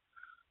down, man.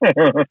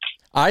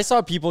 I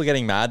saw people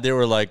getting mad. They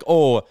were like,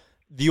 oh,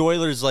 the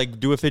Oilers like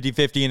do a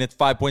 50-50 and it's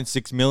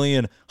 $5.6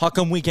 million. How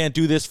come we can't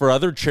do this for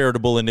other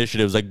charitable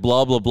initiatives? Like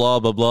blah, blah, blah,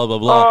 blah, blah, blah,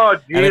 blah. Oh,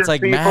 geez, and it's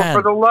like, people, man,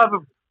 for the love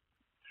of...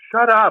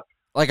 Shut up.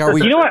 Like, are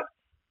we... You know what?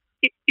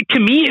 To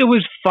me, it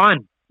was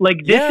fun. Like,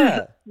 this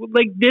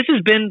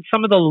has been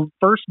some of the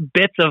first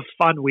bits of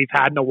fun we've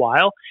had in a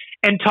while.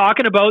 And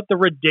talking about the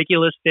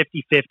ridiculous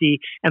 50-50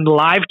 and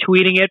live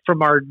tweeting it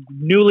from our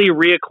newly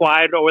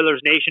reacquired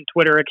Oilers Nation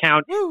Twitter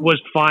account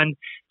was fun.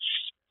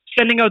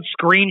 Sending out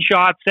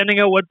screenshots, sending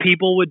out what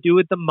people would do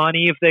with the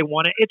money if they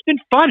want it. It's been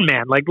fun,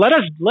 man. Like, let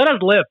us live.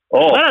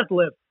 Let us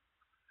live.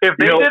 If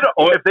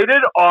they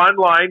did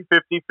online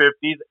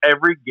 50-50s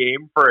every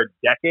game for a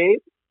decade,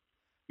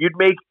 you'd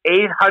make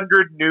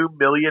 800 new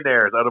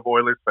millionaires out of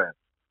Oilers fans.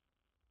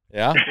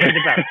 Yeah.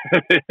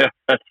 Yeah,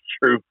 that's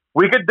true.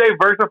 We could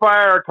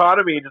diversify our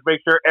economy and just make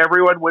sure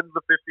everyone wins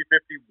the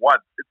 50-50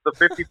 once. It's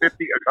the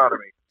 50-50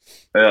 economy.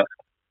 Yeah.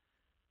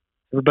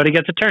 Everybody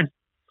gets a turn.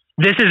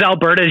 This is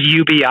Alberta's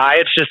UBI.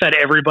 It's just that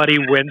everybody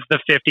wins the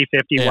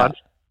 50-50 once.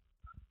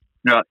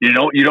 No, you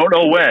don't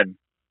know when,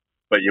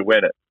 but you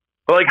win it.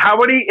 But like, how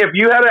many? If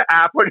you had an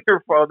app on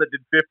your phone that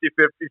did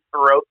 50-50s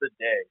throughout the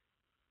day,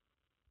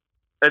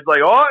 it's like,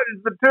 oh,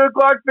 it's the 2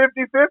 o'clock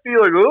 50-50.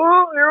 You're like,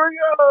 oh, here we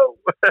go.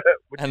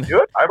 Would you do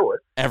it? I would.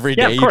 Every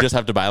day you just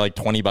have to buy like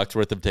 $20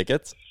 worth of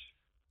tickets.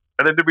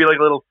 And then there'd be like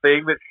a little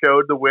thing that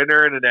showed the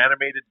winner in an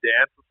animated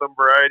dance of some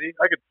variety.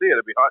 I could see it.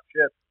 It'd be hot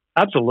shit.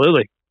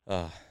 Absolutely.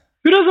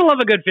 Who doesn't love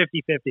a good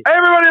 50-50?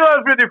 Everybody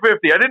loves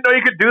 50-50. I didn't know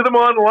you could do them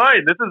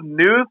online. This is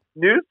news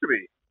to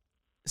me.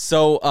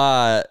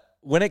 So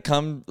when it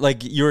comes,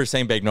 like you were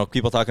saying, Big Nook,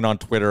 people talking on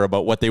Twitter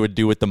about what they would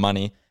do with the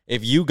money.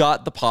 If you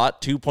got the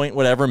pot, 2 point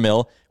whatever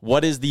mil,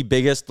 what is the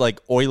biggest like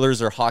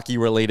Oilers or hockey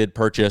related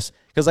purchase?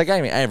 Because like, I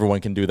mean, everyone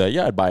can do that.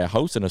 Yeah, I'd buy a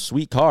house and a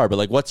sweet car, but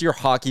like, what's your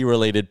hockey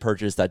related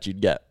purchase that you'd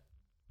get?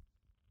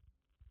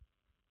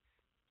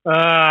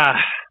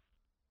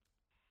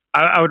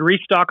 I would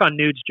restock on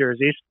Nude's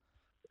jerseys.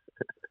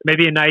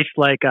 Maybe a nice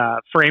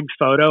framed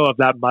photo of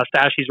that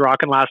mustache he's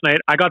rocking last night.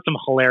 I got some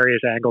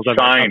hilarious angles of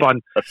it.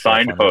 A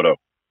signed photo.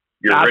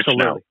 You're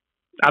absolutely. rich now.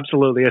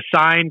 Absolutely. A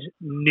signed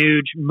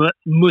nude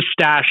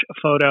mustache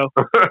photo.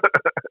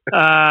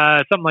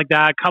 Something like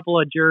that. A couple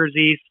of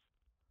jerseys.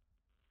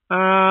 You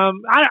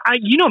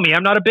know me.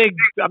 I'm not a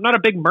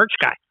big merch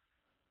guy.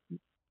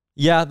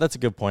 Yeah, that's a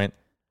good point.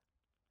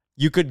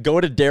 You could go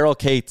to Daryl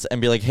Cates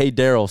and be like, hey,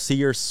 Daryl, see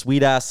your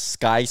sweet-ass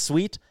Sky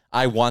Suite?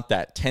 I want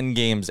that. 10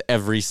 games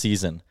every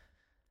season.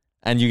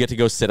 And you get to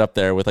go sit up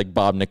there with like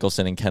Bob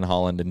Nicholson and Ken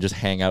Holland and just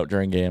hang out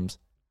during games.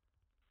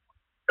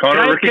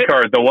 Connor rookie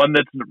card, the one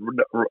that's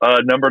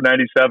number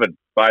 97.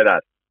 Buy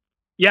that.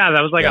 Yeah,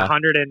 that was like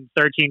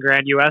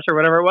 $113,000 US or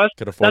whatever it was.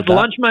 Could afford That's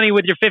lunch money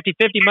with your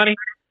 50-50 money.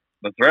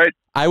 That's right.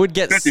 I would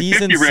get 50-50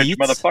 season rich, seats.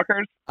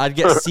 motherfuckers. I'd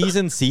get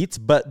season seats,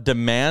 but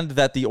demand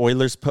that the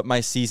Oilers put my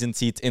season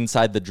seats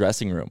inside the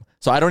dressing room.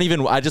 So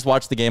I just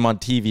watch the game on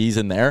TVs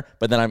in there,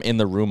 but then I'm in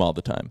the room all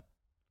the time.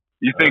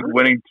 You think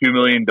winning $2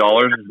 million is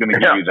going to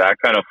give you that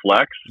kind of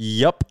flex?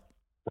 Yep.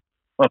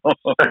 All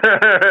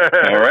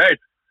right.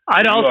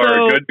 You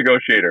are a good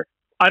negotiator.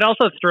 I'd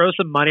also throw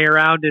some money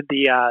around in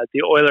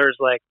the Oilers,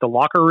 like the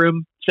locker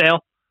room sale.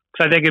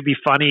 Because I think it'd be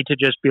funny to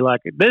just be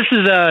like, this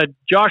is a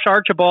Josh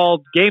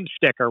Archibald game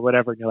stick or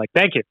whatever. And you're like,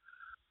 thank you.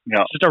 Yeah.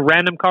 It's just a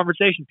random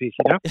conversation piece,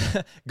 you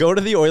know? Go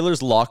to the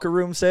Oilers locker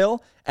room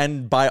sale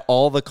and buy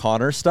all the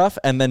Connor stuff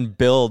and then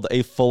build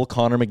a full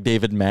Connor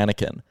McDavid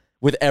mannequin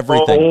with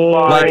everything.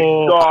 Oh my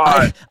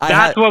God.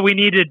 That's what we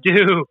need to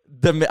do.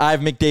 I have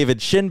McDavid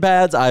shin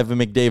pads. I have a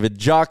McDavid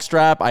jock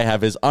strap. I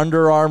have his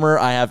Under Armour.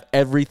 I have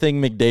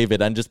everything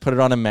McDavid, and just put it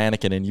on a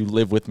mannequin and you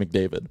live with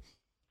McDavid.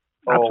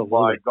 Oh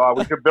my God.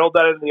 We should build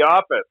that in the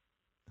office.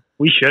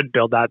 We should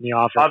build that in the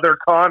office. Other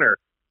Connor.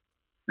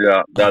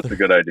 Yeah, that's a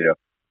good idea.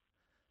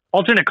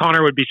 Alternate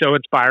Connor would be so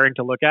inspiring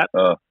to look at.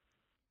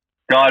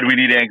 God, we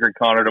need Angry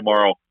Connor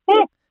tomorrow.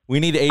 Woo!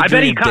 We need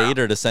Adrian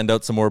Dater to send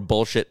out some more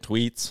bullshit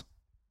tweets.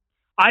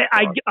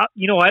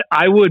 You know what?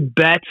 I would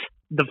bet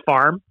the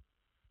farm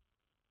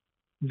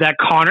that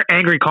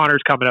Angry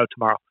Connor's coming out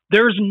tomorrow.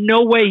 There's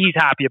no way he's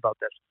happy about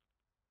this.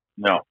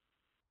 No.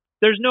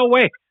 There's no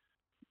way.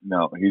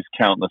 No, he's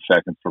counting the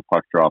seconds for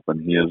puck drop, and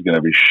he is going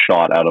to be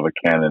shot out of a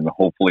cannon.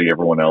 Hopefully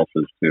everyone else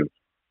is too.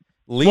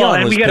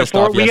 Leon was pissed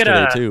off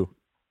yesterday too.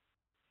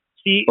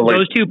 See,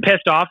 those two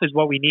pissed off is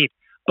what we need.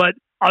 But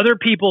other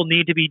people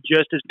need to be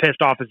just as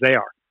pissed off as they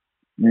are.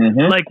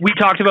 Mm-hmm. Like we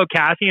talked about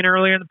Cassian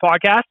earlier in the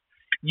podcast.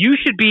 You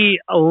should be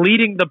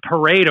leading the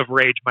parade of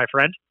rage, my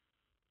friend.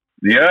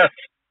 Yes.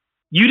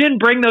 You didn't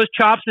bring those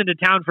chops into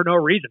town for no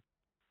reason.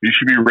 You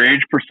should be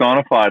rage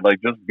personified.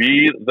 Like, just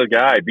be the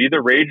guy. Be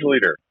the rage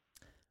leader.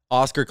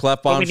 Oscar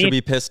Klefbom should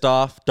be pissed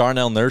off.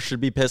 Darnell Nurse should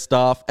be pissed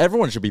off.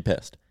 Everyone should be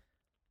pissed.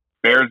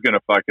 Bear's going to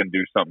fucking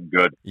do something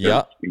good.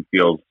 Yeah. He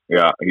feels,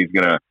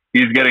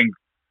 he's getting,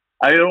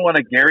 I don't want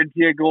to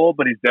guarantee a goal,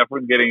 but he's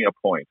definitely getting a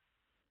point.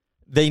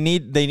 They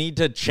need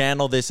to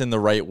channel this in the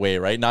right way,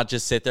 right? Not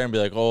just sit there and be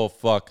like, oh,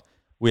 fuck,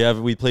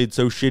 we played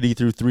so shitty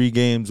through 3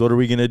 games. What are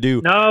we going to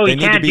do? No, they he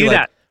need can't to be do like,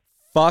 that.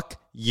 Fuck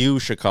you,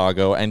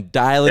 Chicago, and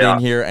dial it in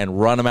here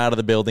and run them out of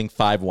the building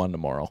 5-1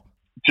 tomorrow.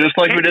 Just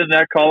like we did in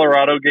that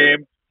Colorado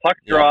game. Puck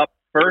drop,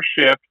 first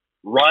shift,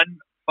 run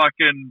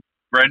fucking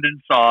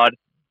Brendan Saad,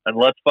 and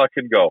let's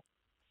fucking go.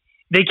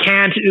 They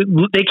can't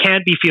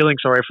be feeling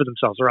sorry for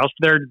themselves, or else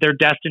they're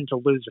destined to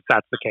lose if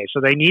that's the case.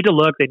 So they need to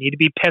look. They need to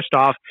be pissed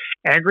off.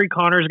 Angry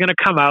Connor's going to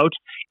come out.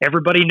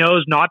 Everybody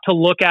knows not to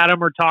look at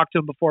him or talk to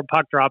him before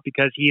puck drop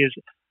because he is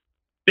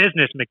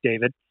business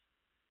McDavid.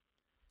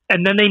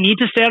 And then they need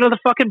to stay out of the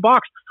fucking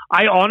box.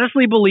 I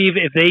honestly believe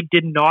if they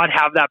did not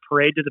have that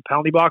parade to the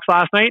penalty box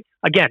last night,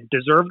 again,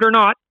 deserved or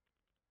not,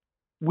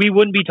 we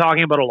wouldn't be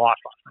talking about a loss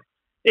last night.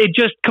 It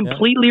just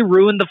completely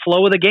ruined the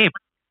flow of the game.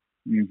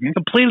 Mm-hmm.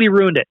 Completely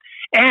ruined it.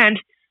 And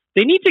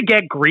they need to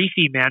get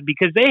greasy, man,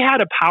 because they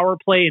had a power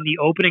play in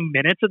the opening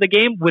minutes of the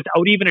game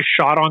without even a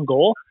shot on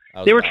goal.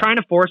 They were trying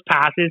to force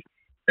passes.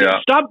 Yeah.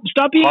 Stop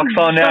being... Pucks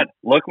on net.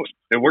 Look,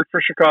 it worked for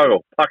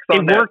Chicago. Pucks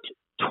on net. It worked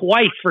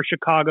twice for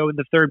Chicago in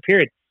the third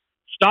period.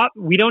 Stop.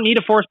 We don't need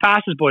to force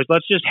passes, boys.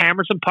 Let's just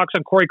hammer some pucks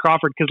on Corey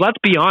Crawford, because let's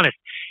be honest,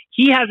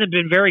 he hasn't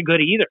been very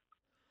good either.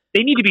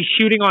 They need to be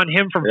shooting on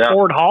him from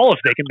Ford Hall if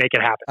they can make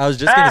it happen. I was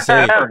just going to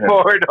say...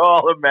 Ford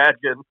Hall,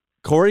 imagine.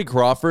 Corey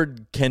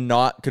Crawford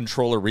cannot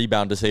control a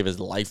rebound to save his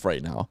life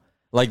right now.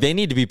 Like, they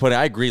need to be putting...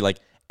 I agree. Like,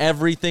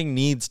 everything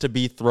needs to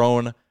be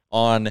thrown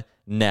on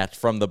net.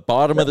 From the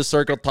bottom of the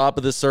circle, top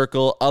of the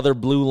circle, other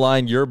blue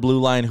line, your blue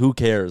line, who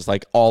cares?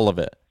 Like, all of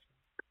it.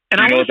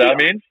 And you know what that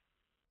means?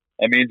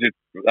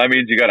 That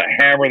means you got to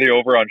hammer the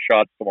over on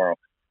shots tomorrow.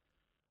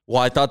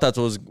 Well, I thought that's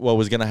what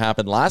was going to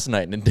happen last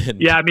night, and it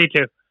didn't. Yeah, me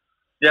too.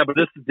 Yeah, but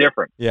this is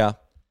different. Yeah.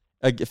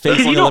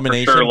 Facing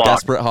elimination,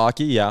 desperate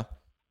hockey, yeah.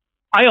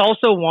 I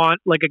also want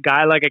like a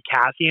guy like a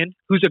Cassian,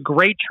 who's a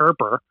great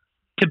chirper,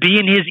 to be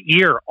in his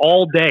ear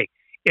all day.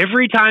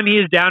 Every time he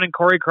is down in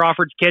Corey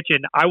Crawford's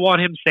kitchen, I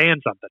want him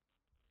saying something.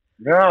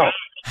 No.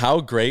 How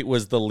great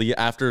was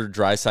after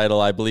Draisaitl,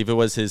 I believe it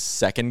was his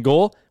second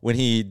goal, when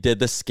he did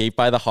the skate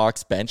by the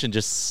Hawks bench and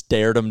just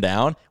stared him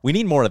down? We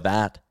need more of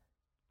that.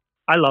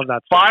 I love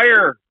that.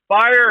 Fire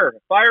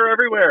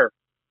everywhere.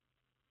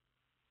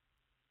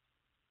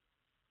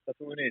 That's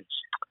what we need.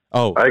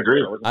 Oh, I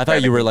agree. I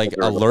thought you were like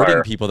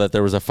alerting people that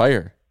there was a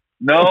fire.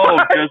 No,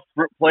 just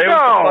play with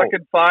the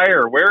fucking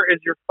fire. Where is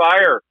your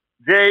fire?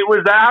 Jay, was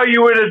that how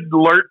you would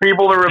alert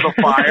people there was a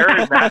fire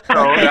in that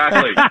zone?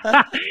 Exactly.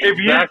 If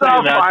you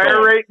saw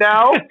fire right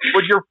now,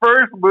 would your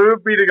first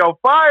move be to go,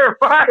 fire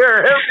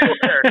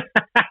everywhere?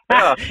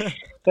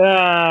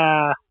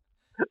 Yeah.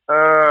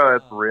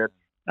 That's rich.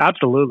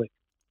 Absolutely.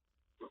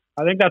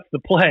 I think that's the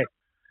play.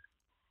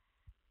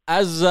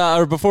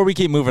 Before we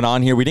keep moving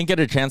on here, we didn't get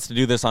a chance to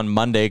do this on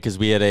Monday because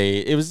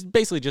it was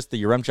basically just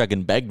the Yaremchuk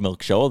and Begged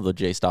Milk show, although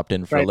Jay stopped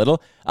in for a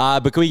little.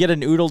 But can we get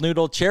an Oodle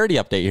Noodle charity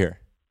update here?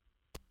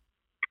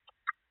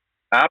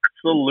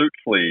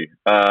 Absolutely.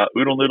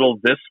 Oodle Noodle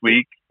this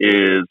week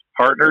is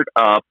partnered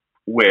up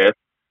with,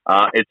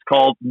 it's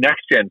called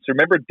Next Gen. So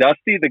remember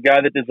Dusty, the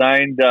guy that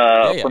designed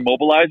for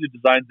Mobilize, who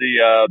designed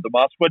the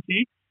Moscow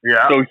tee?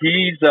 Yeah. So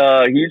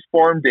he's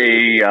formed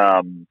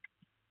a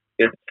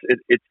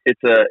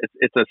it's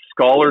a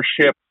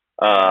scholarship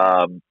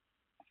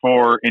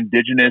for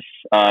Indigenous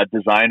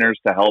designers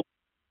to help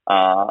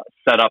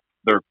set up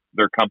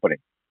their company.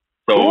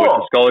 So cool. It's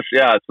a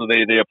scholarship, so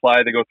they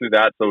apply, they go through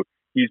that. So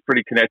he's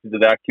pretty connected to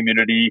that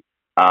community,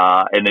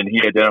 and then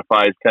he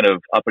identifies kind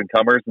of up and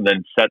comers, and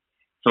then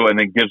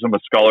gives them a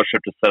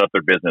scholarship to set up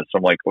their business,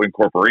 from like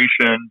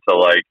incorporation to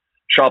like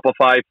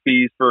Shopify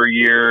fees for a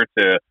year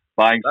to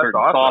buying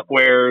certain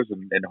softwares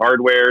and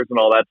hardwares and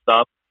all that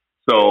stuff.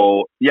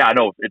 So yeah,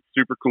 no, it's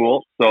super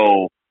cool.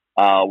 So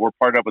we're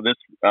partnered up with this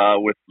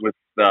with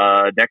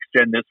Next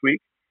Gen this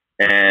week,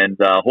 and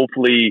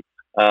hopefully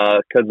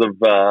because of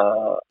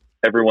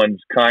everyone's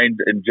kind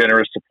and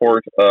generous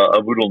support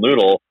of Oodle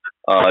Noodle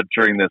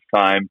during this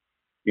time,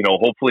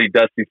 hopefully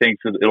Dusty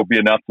thinks it'll be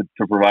enough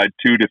to provide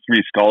 2 to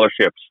 3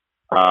 scholarships.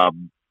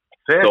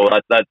 So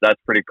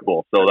that's pretty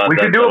cool. So we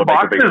should do a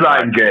box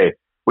design, Jay.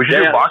 We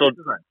should do a box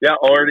design. Yeah,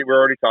 we're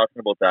already talking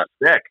about that.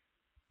 Sick.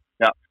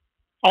 Yeah.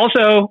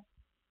 Also,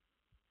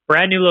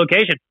 brand new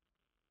location.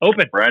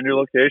 Open. Brand new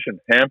location.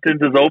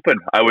 Hamptons is open.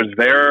 I was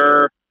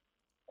there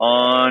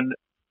on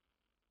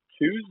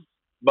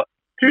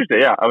Tuesday.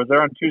 Yeah, I was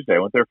there on Tuesday. I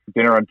went there for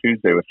dinner on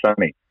Tuesday with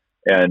Sunny.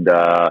 And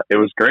it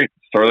was great.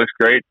 The store looks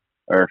great.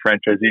 Our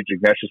franchisee,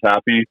 Jignesh, is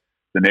happy.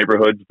 The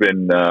neighborhood's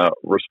been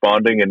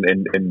responding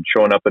and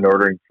showing up and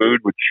ordering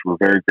food, which we're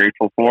very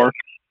grateful for.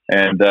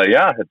 And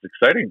it's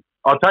exciting.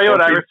 I'll tell you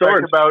what I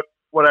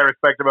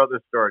respect about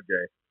this store,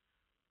 Jay.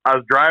 I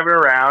was driving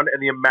around, and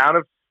the amount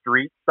of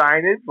street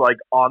signage, like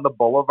on the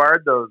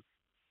boulevard, those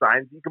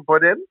signs you can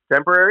put in,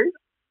 temporary,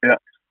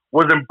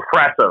 was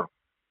impressive.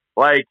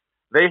 Like,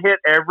 they hit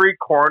every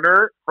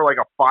corner for like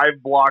a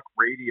 5-block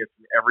radius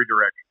in every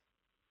direction.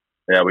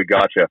 Yeah, we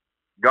got you.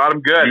 Got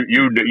them good.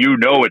 You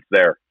know it's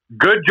there.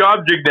 Good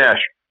job, Jignesh.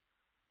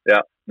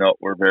 Yeah, no,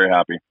 we're very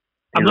happy.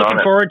 I'm looking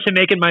forward to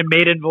making my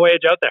maiden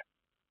voyage out there.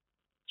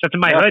 Just in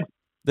my hood.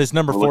 This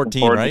number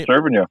 14, right?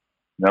 Serving you.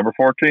 Number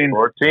 14.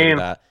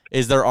 14.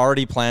 Is there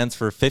already plans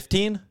for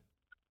 15?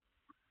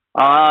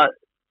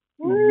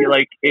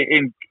 Like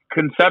in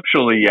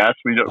conceptually, yes.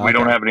 We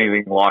don't have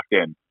anything locked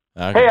in.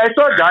 Okay. Hey, I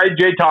saw Guy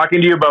Jay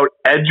talking to you about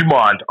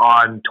Edgemont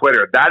on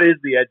Twitter. That is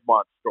the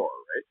Edgemont store,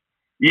 right?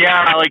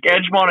 Yeah, like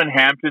Edgemont and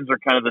Hamptons are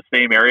kind of the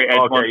same area.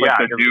 Edgemont's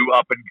the new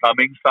up and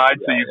coming side,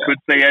 so you could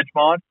say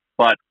Edgemont,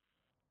 but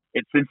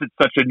since it's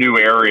such a new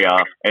area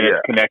and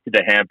it's connected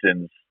to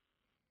Hamptons,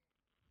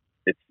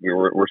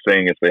 we're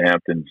saying it's the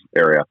Hamptons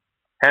area.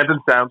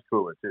 Hamptons sounds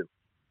cooler too.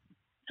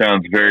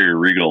 Sounds very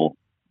regal.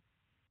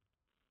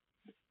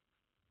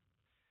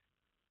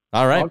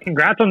 All right. Well,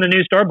 congrats on the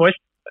new store, boys.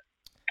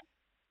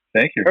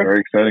 Thank you. Very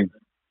exciting.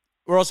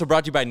 We're also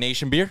brought to you by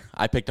Nation Beer.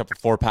 I picked up a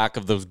 4-pack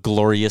of those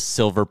glorious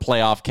silver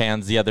playoff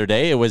cans the other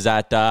day. It was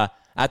at the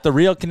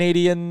Real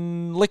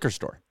Canadian Liquor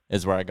Store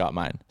is where I got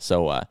mine.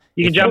 So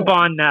you can jump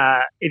on,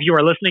 if you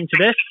are listening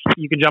to this,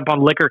 you can jump on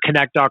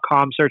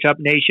liquorconnect.com, search up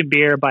Nation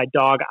Beer by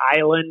Dog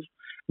Island.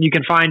 You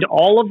can find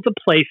all of the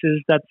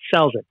places that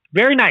sells it.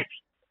 Very nice.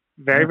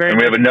 Very, very nice. And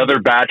we have another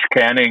batch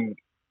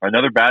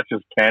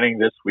is canning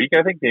this week,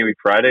 I think, maybe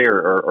Friday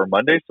or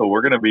Monday. So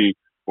we're going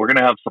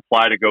to have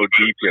supply to go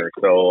deep here.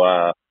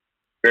 So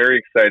very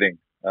exciting.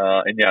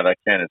 And yeah, that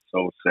can is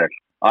so sick.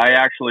 I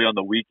actually, on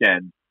the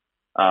weekend,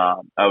 I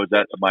was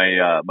at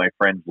my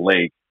friend's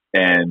lake,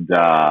 and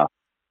I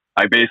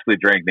basically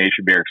drank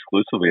Nation Beer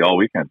exclusively all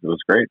weekend. It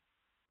was great.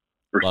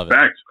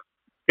 Respect.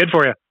 Good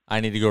for you. I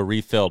need to go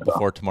refill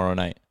before tomorrow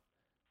night.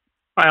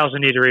 I also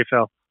need to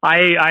refill.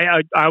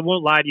 I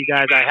won't lie to you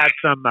guys. I had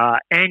some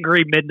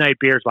angry midnight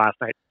beers last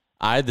night.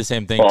 I had the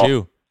same thing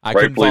too. I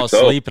couldn't fall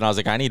asleep, and I was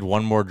like, I need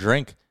one more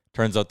drink.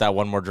 Turns out that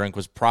one more drink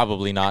was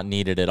probably not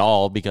needed at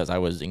all because I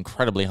was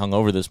incredibly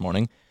hungover this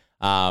morning.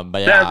 But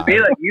yeah, sounds to be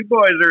like you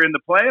boys are in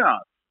the playoffs.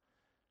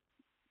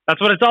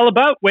 That's what it's all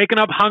about. Waking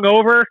up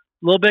hungover,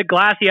 little bit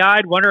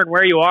glassy-eyed, wondering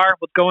where you are,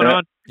 what's going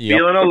on. Yep.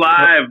 Feeling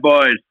alive,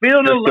 boys.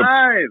 Feeling Just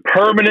alive.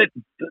 Permanent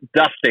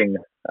dusty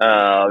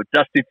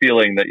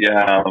feeling that you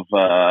have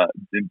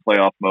in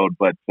playoff mode.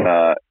 But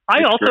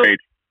I also, great.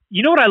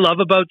 You know what I love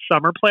about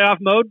summer playoff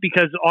mode?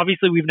 Because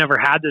obviously we've never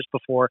had this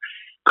before.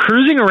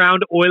 Cruising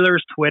around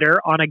Oilers Twitter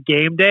on a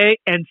game day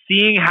and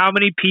seeing how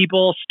many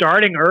people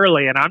starting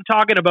early, and I'm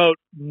talking about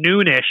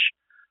noonish,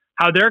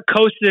 how they're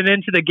coasting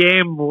into the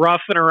game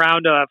roughing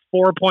around a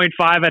 4.5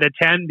 out of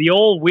 10. The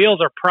old wheels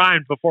are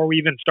primed before we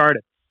even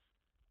started.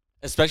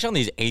 Especially on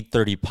these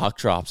 8:30 puck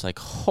drops. Like,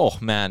 oh,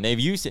 man. If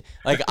you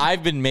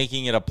I've been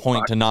making it a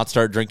point to not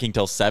start drinking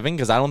till 7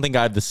 because I don't think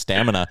I have the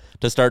stamina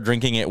to start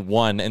drinking at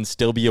 1 and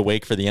still be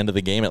awake for the end of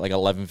the game at like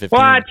 11:15.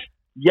 What?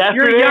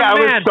 Yesterday, I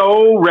was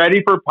so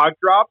ready for puck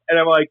drop, and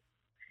I'm like,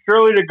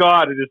 surely to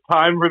God, it is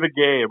time for the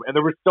game. And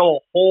there was still a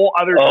whole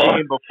other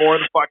game before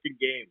the fucking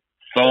game.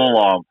 So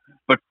long.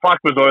 But fuck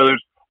was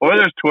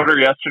Oilers Twitter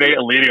yesterday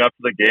and leading up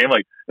to the game.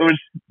 Like, it was,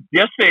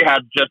 yesterday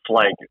had just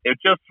like, it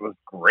just was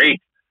great.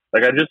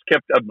 Like, I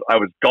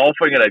was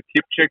golfing and I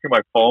kept checking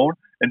my phone,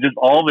 and just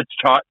all the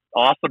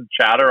awesome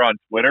chatter on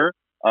Twitter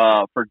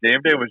for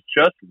game day was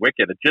just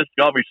wicked. It just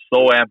got me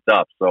so amped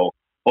up. So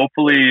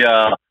hopefully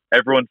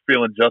everyone's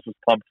feeling just as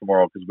pumped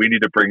tomorrow because we need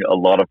to bring a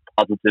lot of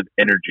positive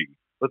energy.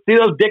 Let's see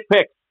those dick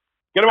pics.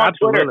 Get them on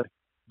Twitter.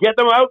 Get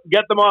them out.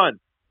 Get them on.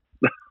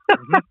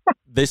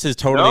 This is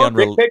totally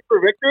unreal. Dick pic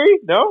for victory?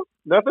 No?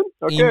 Nothing?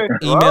 Okay.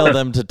 Email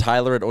them to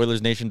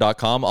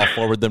Tyler@OilersNation.com. I'll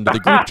forward them to the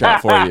group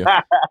chat for you.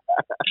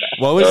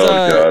 What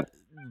was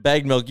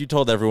Bag Milk? You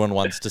told everyone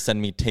once to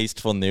send me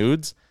tasteful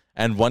nudes,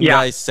 and one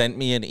guy sent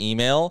me an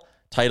email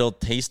titled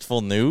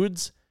 "Tasteful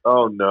Nudes."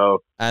 Oh no!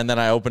 And then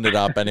I opened it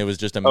up, and it was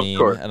just a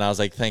meme, and I was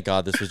like, "Thank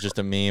God, this was just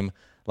a meme."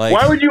 Like,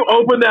 why would you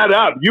open that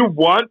up? You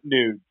want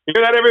nudes?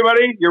 Hear that,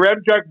 everybody? Your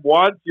Remchuck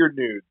wants your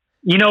nudes.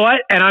 You know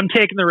what? And I'm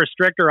taking the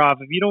restrictor off.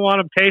 If you don't want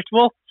them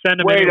tasteful, send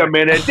them. Wait a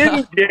minute!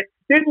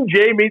 Didn't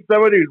Jay meet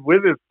somebody who's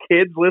with his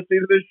kids listening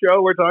to this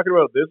show? We're talking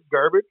about this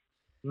garbage.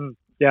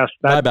 Yes,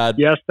 my bad.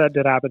 Yes, that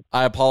did happen.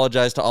 I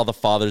apologize to all the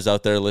fathers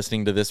out there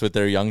listening to this with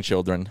their young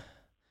children.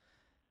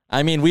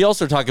 I mean, we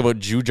also talk about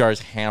Jujar's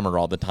hammer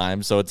all the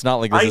time, so it's not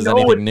like this is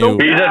anything new.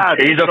 He's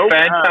a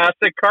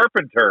fantastic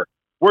carpenter.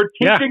 We're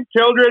teaching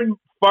children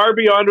far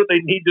beyond what they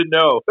need to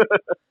know.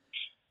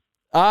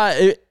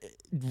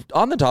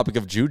 On the topic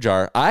of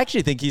Jujar, I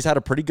actually think he's had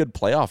a pretty good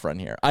playoff run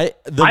here. I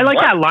like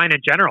that line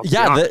in general.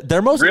 Yeah,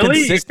 their most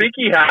really? consistent.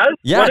 You think he has?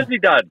 Yeah. What has he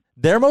done?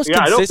 Their most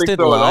consistent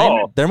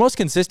line. Their most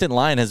consistent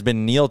line has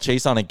been Neil,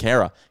 Chason, and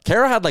Kara.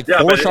 Kara had like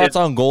 4 shots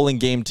on goal in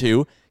game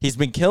 2. He's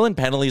been killing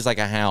penalties like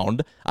a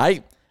hound.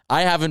 I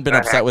haven't been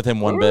upset with him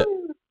one bit.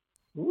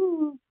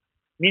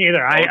 Me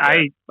neither.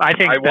 I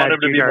think I want him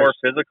to be more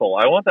physical.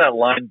 I want that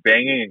line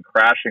banging and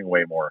crashing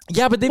way more.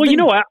 Yeah, but you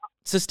know what?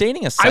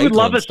 Sustaining a I would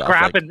love a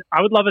scrap in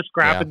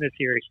this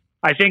series.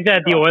 I think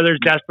that the Oilers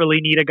desperately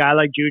need a guy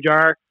like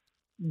Jujar,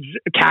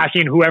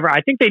 Cassian, whoever.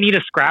 I think they need a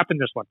scrap in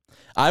this one.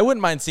 I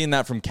wouldn't mind seeing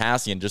that from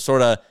Cassian. Just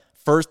sort of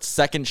first,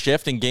 second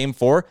shift in game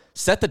 4.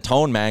 Set the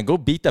tone, man. Go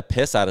beat the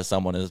piss out of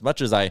someone. As much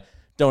as I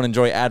don't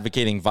enjoy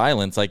advocating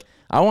violence, like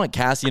I want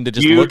Cassian to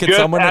just look at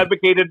someone. You just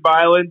advocated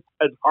violence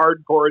as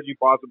hardcore as you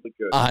possibly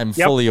could. I'm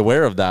fully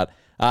aware of that.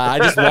 I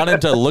just want him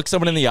to look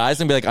someone in the eyes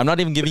and be like, I'm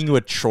not even giving you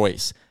a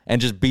choice, and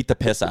just beat the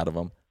piss out of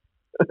him.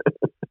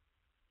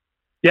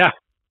 Yeah,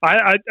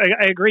 I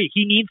agree.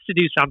 He needs to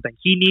do something.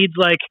 He needs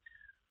like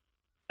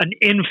an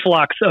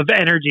influx of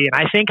energy.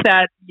 And I think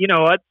that, you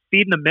know what,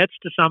 feeding the mitts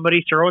to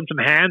somebody, throwing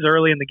some hands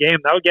early in the game,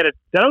 that'll get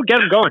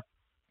him going.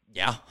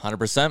 Yeah,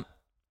 100%.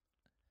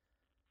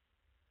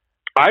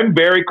 I'm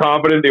very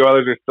confident the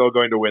Oilers are still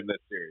going to win this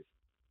series.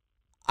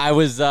 I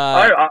was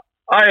I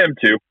am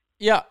too.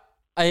 Yeah.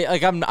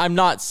 I'm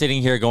not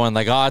sitting here going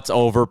like, oh, it's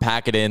over,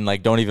 pack it in,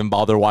 like don't even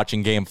bother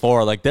watching game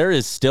 4. Like there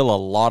is still a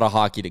lot of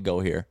hockey to go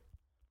here.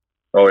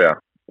 Oh yeah.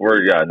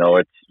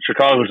 It's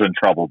Chicago's in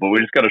trouble, but we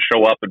just got to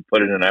show up and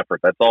put in an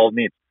effort. That's all it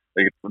needs.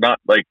 Like it's not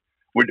like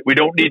we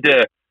don't need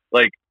to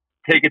like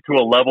take it to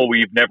a level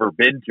we've never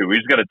been to. We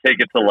just got to take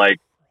it to like,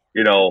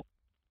 you know,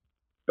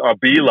 a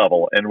B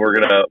level, and we're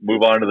gonna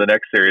move on to the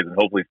next series and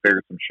hopefully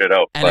figure some shit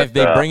out. And if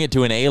they bring it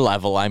to an A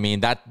level, I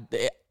mean that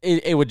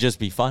it would just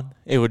be fun.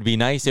 It would be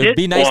nice. It would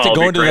be nice to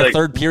go into the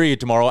third period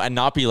tomorrow and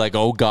not be like,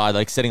 oh god,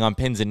 like sitting on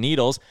pins and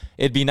needles.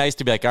 It'd be nice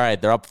to be like, all right,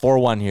 they're up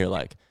 4-1 here.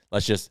 Like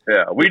let's just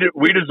we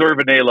deserve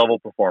an A level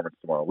performance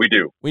tomorrow. We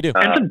do,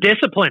 and some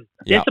discipline,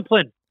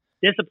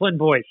 discipline,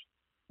 boys,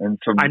 and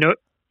some I know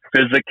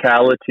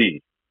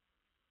physicality.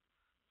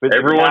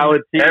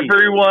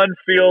 Everyone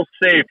feels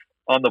safe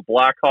on the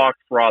Blackhawks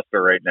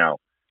roster right now.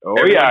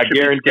 Oh yeah,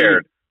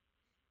 guaranteed.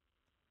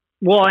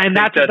 Well, and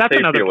that's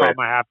another problem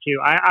I have too.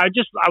 I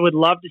would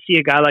love to see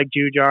a guy like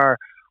Jujar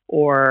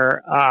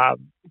or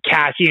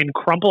Cassian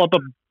crumple up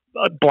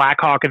a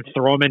Blackhawk and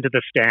throw him into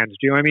the stands. Do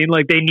you know what I mean?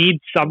 Like they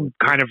need some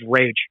kind of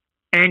rage,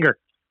 anger.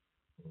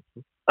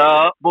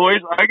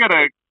 Boys, I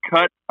gotta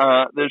cut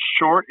this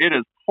short. It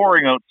is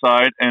pouring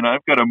outside, and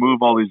I've got to move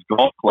all these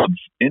golf clubs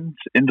into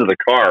the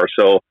car.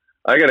 So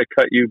I got to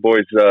cut you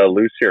boys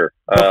loose here.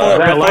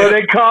 That's why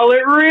they call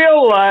it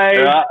real life.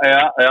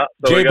 Yeah.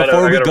 So Jay,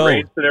 before we go,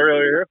 rain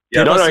scenario here.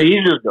 Yeah, no,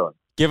 he's just going.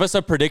 Give us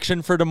a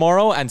prediction for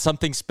tomorrow and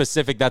something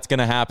specific that's going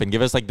to happen.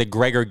 Give us like the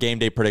Gregor game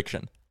day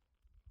prediction.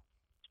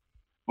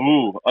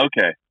 Ooh,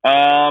 okay.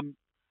 I'm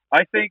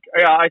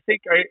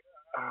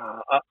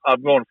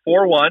going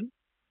 4-1.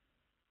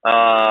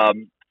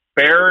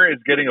 Bear is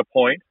getting a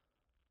point,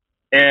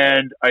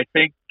 and I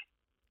think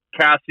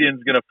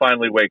Cassian's going to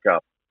finally wake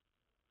up.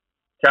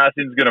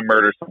 Cassian's going to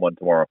murder someone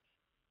tomorrow.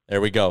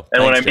 There we go.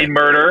 And when I mean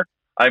murder,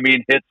 I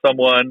mean hit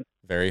someone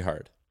very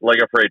hard, like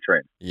a freight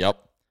train.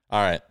 Yep.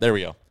 All right, there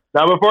we go.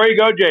 Now, before you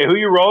go, Jay, who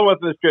you rolling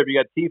with this trip? You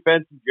got T.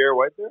 Fence and Jared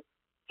White there?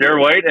 Jared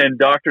White and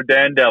Dr.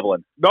 Dan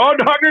Devlin. No,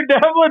 Dr.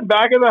 Devlin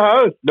back in the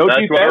house. No,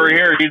 that's why we're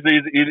here. He's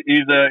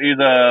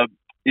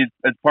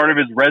as part of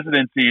his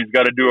residency. He's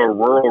got to do a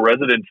rural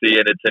residency,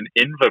 and it's in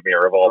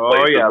Invermere of all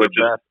places, which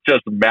is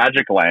just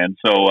magic land.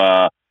 So,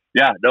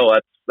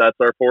 that's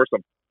our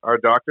foursome. Our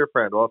doctor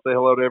friend. Well, say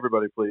hello to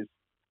everybody, please.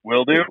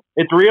 Will do.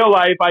 It's real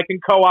life. I can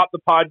co-op the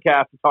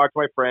podcast to talk to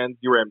my friends.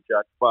 You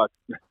Chuck. Fuck.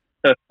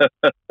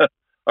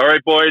 All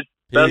right, boys.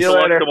 Best of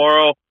luck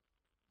tomorrow.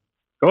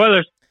 Go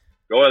Oilers.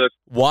 Go Oilers.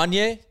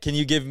 Wanye, can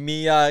you give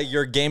me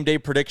your game day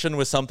prediction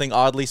with something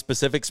oddly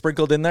specific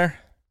sprinkled in there?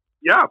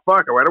 Yeah,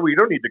 fuck. You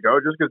don't need to go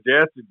just because Jay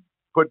has to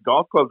put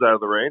golf clubs out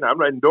of the rain.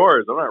 I'm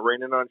indoors. I'm not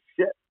raining on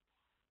shit.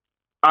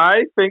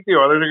 I think the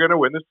Oilers are going to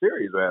win the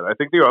series, man. I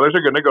think the Oilers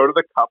are going to go to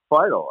the Cup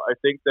final. I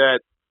think that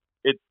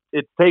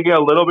it's taking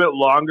a little bit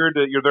longer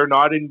they're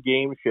not in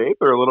game shape.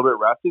 They're a little bit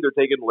rusty. They're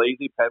taking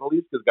lazy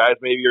penalties because guys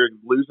maybe are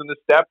losing a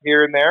step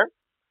here and there.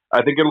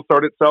 I think it'll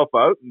sort itself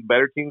out and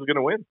better team's going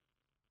to win.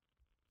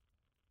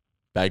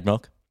 Bag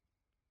milk.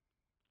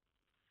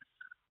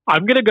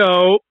 I'm going to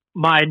go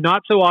my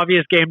not so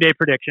obvious game day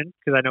prediction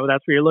because I know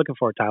that's what you're looking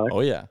for, Tyler. Oh,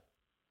 yeah.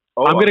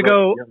 I'm going to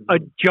go a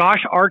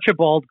Josh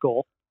Archibald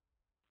goal.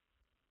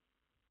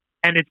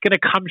 And it's going to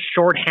come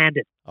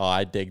shorthanded. Oh,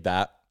 I dig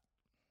that.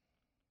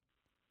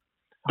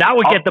 That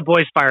would get the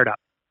boys fired up.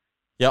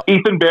 Yep.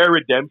 Ethan Bear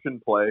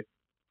redemption play.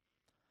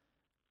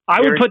 I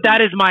would put that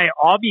as my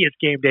obvious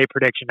game day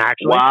prediction,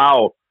 actually.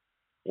 Wow.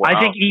 I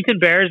think Ethan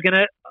Bear is going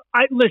to...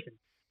 Listen,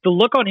 the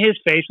look on his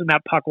face when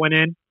that puck went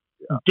in,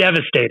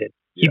 devastated.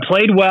 Yeah. He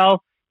played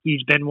well.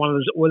 He's been one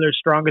of their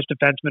strongest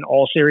defensemen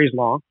all series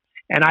long.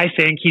 And I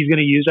think he's going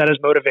to use that as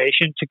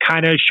motivation to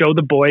kind of show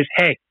the boys,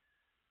 hey,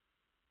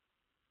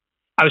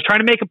 I was trying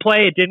to make a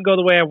play. It didn't go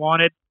the way I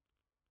wanted.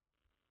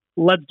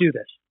 Let's do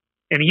this.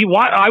 And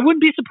I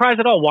wouldn't be surprised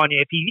at all,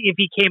 Wanya, if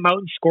he came out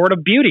and scored a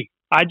beauty.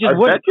 I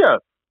wouldn't. I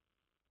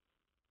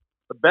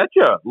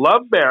betcha.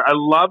 Love Bear. I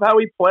love how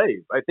he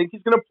plays. I think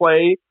he's going to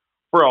play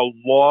for a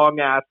long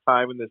ass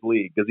time in this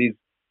league because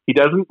he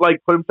doesn't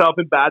like put himself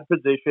in bad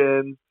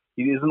positions.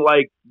 He isn't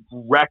like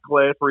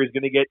reckless where he's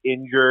going to get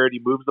injured. He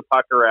moves the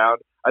puck around.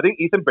 I think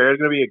Ethan Bear is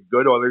going to be a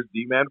good Oilers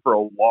D-man for a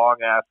long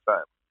ass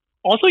time.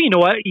 Also, you know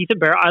what, Ethan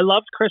Bear, I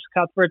loved Chris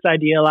Cuthbert's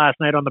idea last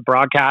night on the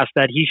broadcast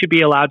that he should be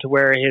allowed to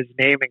wear his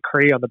name and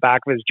Cree on the back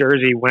of his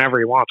jersey whenever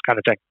he wants, kind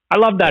of thing. I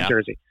love that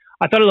jersey.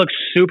 I thought it looked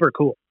super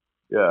cool.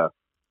 Yeah.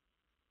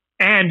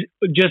 And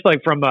just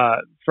like from a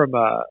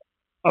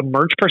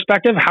merch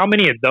perspective, how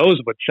many of those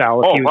would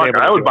sell? If he was able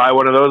to I would buy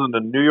one of those in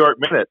the New York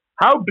Minute.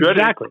 How good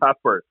is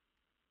Cuthbert?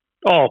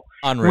 Oh,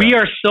 unreal. We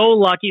are so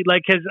lucky.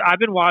 Like, because I've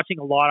been watching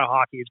a lot of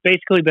hockey. It's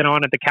basically been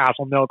on at the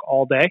Castle Milk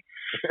all day.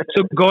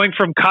 So going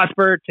from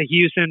Cuthbert to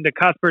Houston to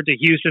Cuthbert to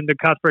Houston to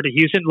Cuthbert to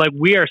Houston, like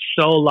we are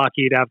so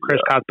lucky to have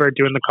Chris Cuthbert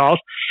doing the calls.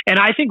 And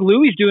I think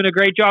Louis doing a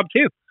great job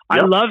too.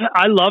 Yep.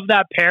 I love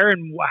that pair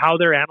and how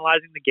they're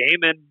analyzing the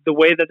game and the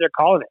way that they're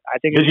calling it. I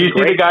think. Did you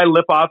see the guy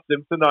lip off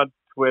Simpson on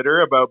Twitter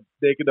about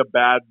making a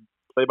bad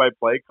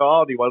play-by-play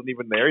call and he wasn't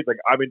even there? He's like,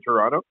 I'm in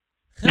Toronto.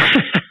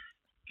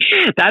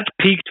 That's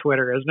peak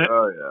Twitter, isn't it?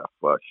 Oh, yeah.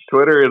 Fuck.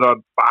 Twitter is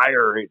on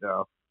fire right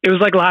now. It was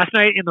like last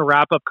night in the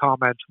wrap-up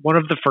comments, one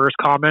of the first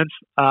comments,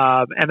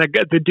 and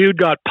the dude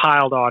got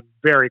piled on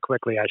very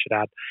quickly, I should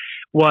add,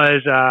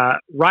 was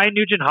Ryan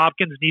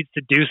Nugent-Hopkins needs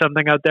to do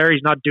something out there.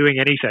 He's not doing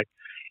anything.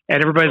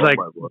 And everybody's like,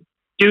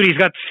 dude, he's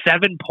got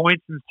 7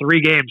 points in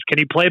 3 games. Can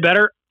he play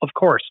better? Of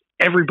course.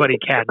 Everybody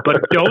can.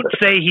 But don't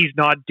say he's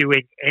not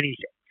doing anything.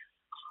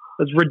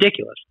 It's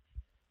ridiculous.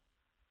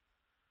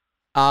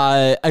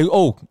 I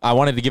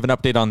wanted to give an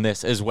update on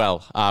this as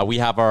well. We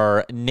have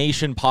our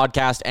Nation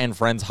Podcast and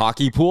Friends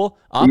Hockey Pool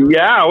up.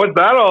 Yeah, what's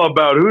that all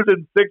about? Who's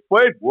in 6th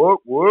place?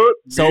 What?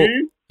 So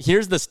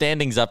here's the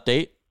standings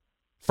update.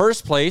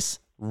 First place,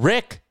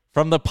 Rick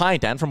from The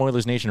Pint and from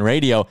Oilers Nation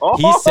Radio.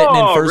 He's sitting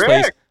in first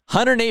place,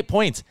 108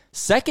 points.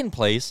 Second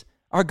place,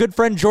 our good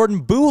friend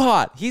Jordan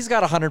Buhat. He's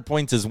got 100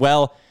 points as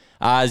well.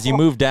 As you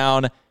move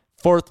down,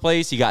 4th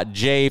place, you got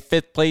Jay.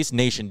 5th place,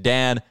 Nation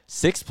Dan.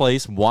 6th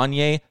place,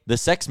 Wanye, the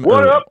Sexman.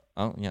 What up?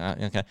 Oh, yeah,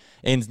 okay.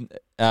 And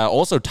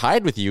also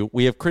tied with you,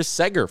 we have Chris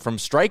Seger from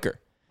Stryker.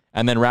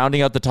 And then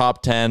rounding out the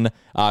top 10,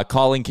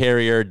 Colin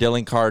Carrier,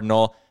 Dylan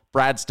Cardinal,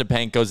 Brad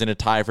Stepanko's in a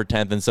tie for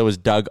 10th, and so is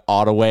Doug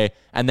Ottaway.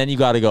 And then you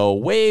got to go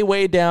way,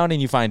 way down,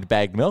 and you find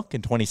Bagged Milk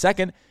in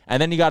 22nd.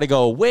 And then you got to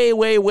go way,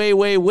 way, way,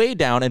 way, way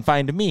down and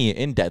find me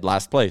in dead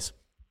last place.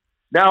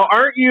 Now,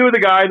 aren't you the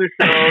guy in the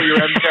show, your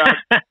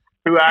MCAT,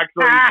 who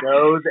actually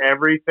knows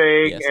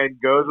everything and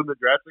goes in the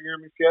dressing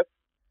room and shit?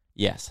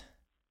 Yes.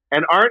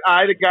 And aren't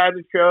I the guy in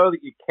the show that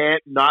you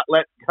can't not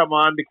let come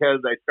on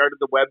because I started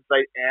the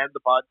website and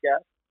the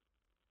podcast?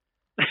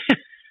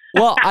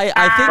 Well,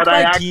 I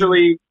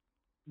think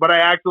but I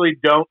actually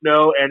don't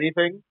know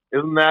anything.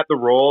 Isn't that the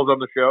roles on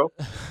the show?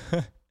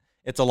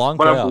 It's a long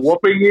But playoffs. I'm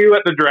whooping you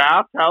at the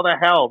draft? How the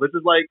hell? This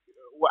is like,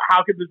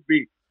 how could this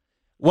be?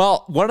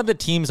 Well, one of the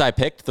teams I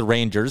picked, the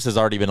Rangers, has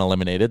already been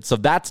eliminated, so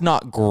that's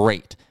not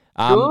great.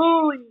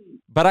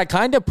 But I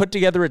kind of put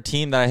together a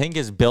team that I think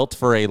is built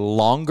for a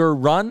longer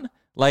run.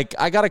 Like,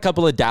 I got a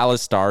couple of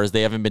Dallas Stars.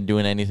 They haven't been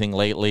doing anything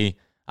lately,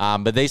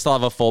 but they still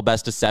have a full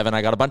best of 7.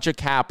 I got a bunch of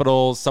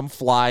Capitals, some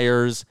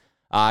Flyers.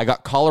 I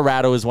got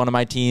Colorado as one of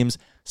my teams.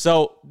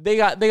 So they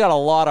got a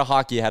lot of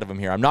hockey ahead of them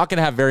here. I'm not going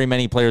to have very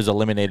many players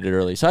eliminated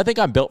early. So I think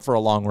I'm built for a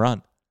long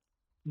run.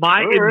 If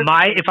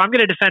I'm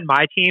going to defend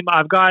my team,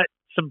 I've got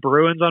some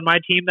Bruins on my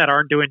team that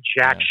aren't doing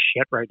jack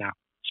shit right now.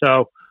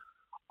 So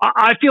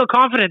I feel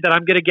confident that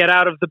I'm going to get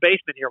out of the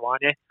basement here,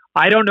 Wanye.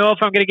 I don't know if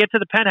I'm going to get to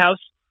the penthouse,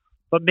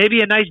 but maybe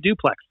a nice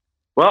duplex.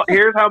 Well,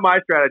 here's how my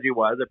strategy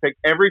was. I picked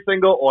every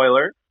single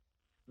Oiler.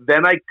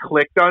 Then I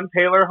clicked on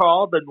Taylor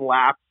Hall, then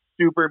laughed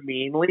super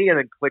meanly, and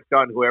then clicked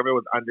on whoever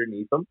was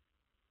underneath him.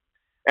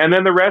 And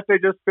then the rest I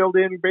just filled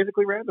in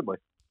basically randomly.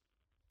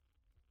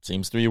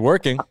 Seems to be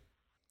working.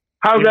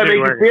 How's that make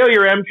you feel?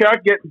 Your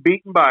M-Chuck getting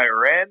beaten by a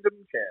random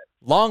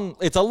Chad.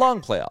 It's a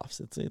long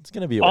playoffs. It's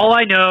going to be a all while.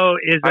 I know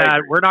is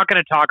that we're not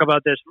going to talk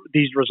about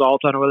these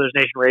results on Oilers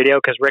Nation Radio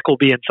because Rick will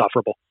be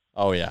insufferable.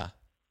 Oh, yeah.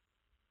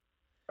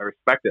 I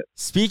respect it.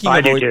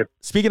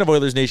 Speaking of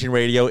Oilers Nation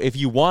Radio, if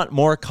you want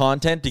more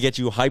content to get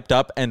you hyped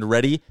up and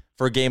ready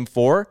for Game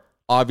 4,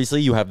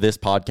 obviously you have this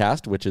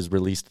podcast, which is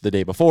released the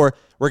day before.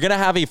 We're going to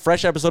have a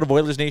fresh episode of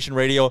Oilers Nation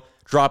Radio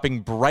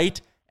dropping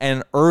bright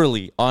and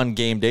early on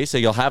game day, so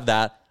you'll have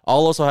that.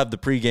 I'll also have the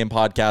pregame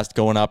podcast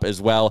going up as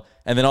well,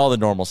 and then all the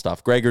normal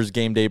stuff. Gregor's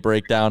game day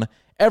breakdown,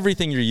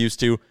 everything you're used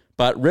to,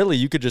 but really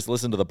you could just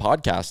listen to the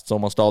podcasts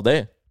almost all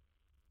day.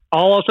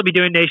 I'll also be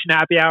doing Nation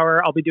Happy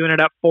Hour. I'll be doing it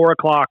at 4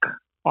 o'clock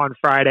on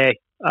Friday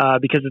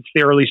because it's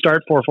the early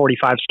start,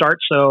 4:45 start.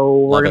 So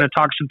we're going to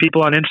talk to some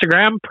people on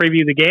Instagram,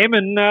 preview the game,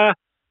 and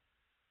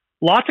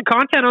lots of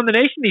content on the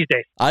Nation these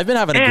days. I've been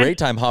having a great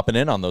time hopping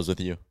in on those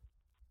with you.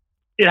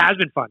 It has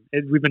been fun.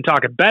 We've been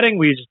talking betting.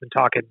 We've just been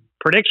talking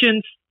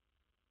predictions.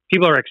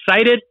 People are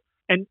excited.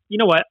 And you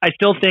know what? I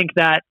still think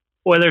that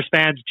Oilers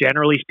fans,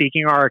 generally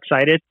speaking, are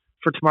excited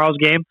for tomorrow's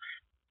game.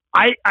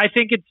 I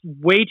think it's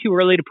way too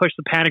early to push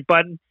the panic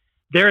button.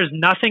 There is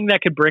nothing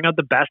that could bring out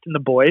the best in the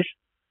boys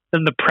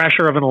than the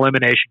pressure of an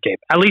elimination game.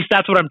 At least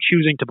that's what I'm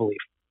choosing to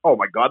believe. Oh,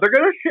 my God. They're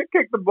going to shit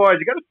kick the boys.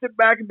 You got to sit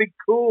back and be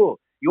cool.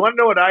 You want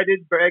to know what I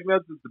did for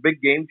Eggnuts? It's the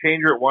big game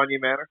changer at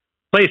Wanye Manor.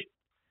 Please.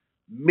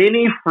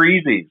 Mini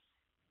freezies.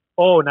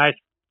 Oh, nice.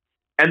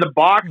 And the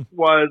box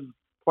was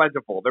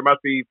plentiful. There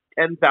must be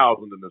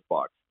 10,000 in this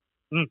box.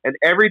 And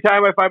every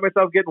time I find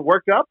myself getting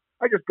worked up,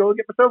 I just go and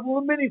get myself a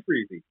little mini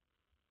freezy.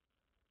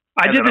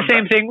 I did the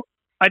same thing.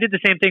 I did the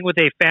same thing with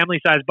a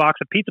family-sized box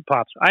of Pizza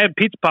Pops. I have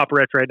Pizza Pop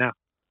rich right now.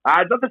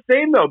 It's not the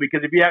same, though,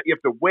 because if you have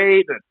to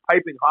wait and it's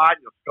piping hot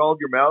and you'll scald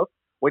your mouth.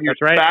 When you're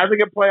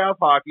spazzing at playoff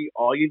hockey,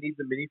 all you need is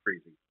a mini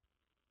freezy.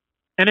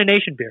 And a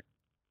Nation beer.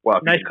 Well,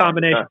 nice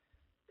combination.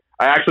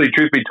 I actually,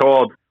 truth be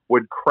told,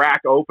 would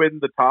crack open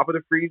the top of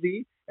the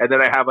freezy, and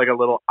then I have like a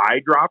little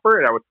eyedropper,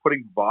 and I was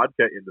putting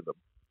vodka into them.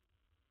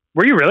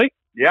 Were you really?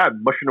 Yeah,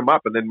 mushing them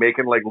up and then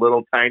making like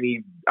little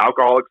tiny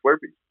alcoholic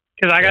Slurpees.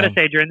 Because I got to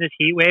say, during this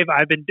heat wave,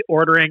 I've been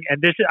ordering,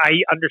 and I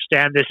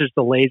understand this is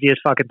the laziest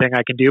fucking thing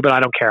I can do, but I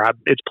don't care.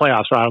 It's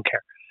playoffs, so I don't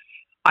care.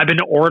 I've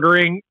been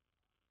ordering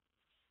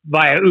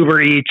via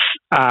Uber Eats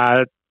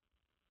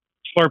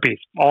Slurpees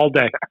all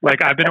day.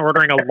 Like, I've been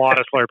ordering a lot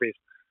of Slurpees.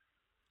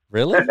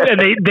 Really? And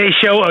they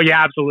show, oh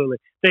yeah, absolutely.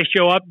 They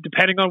show up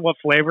depending on what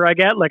flavor I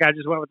get. Like, I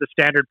just went with the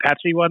standard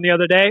Pepsi one the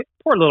other day.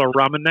 Pour a little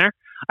rum in there.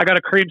 I got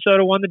a cream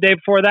soda one the day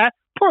before that.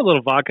 Pour a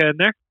little vodka in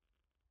there.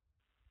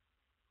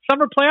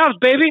 Summer playoffs,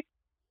 baby.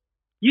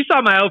 You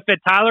saw my outfit,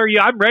 Tyler.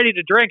 I'm ready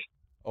to drink.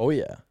 Oh,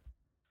 yeah.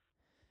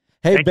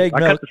 Hey, Big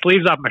Milk. I cut the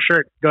sleeves off my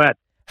shirt. Go ahead.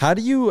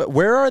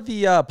 Where are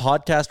the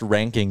podcast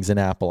rankings in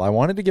Apple? I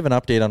wanted to give an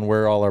update on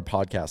where all our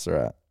podcasts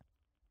are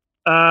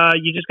at.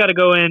 You just got to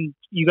go in.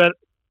 You got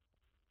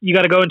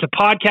to go into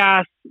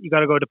podcasts. You got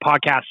to go to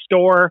podcast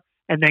store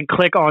and then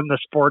click on the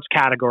sports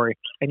category.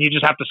 And you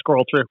just have to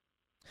scroll through.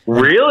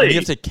 Really? And you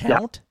have to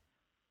count?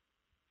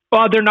 Yeah.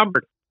 Well, they're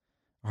numbered.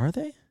 Are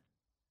they?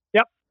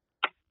 Yep.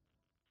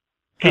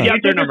 Can you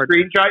just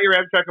screenshot your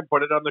M-Check and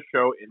put it on the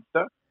show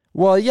Insta?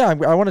 Well, yeah,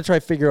 I want to try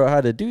to figure out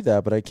how to do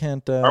that, but I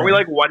can't. Are we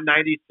like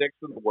 196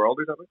 in the world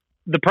or something?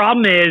 The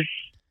problem is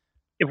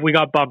if we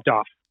got bumped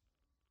off,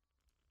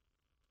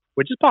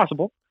 which is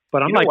possible,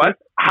 but I'm like, what?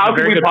 How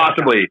could we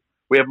possibly?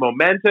 We have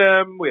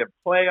momentum. We have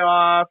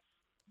playoffs.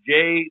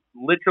 Jay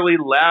literally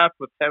left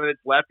with 10 minutes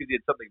left because he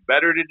had something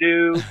better to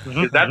do.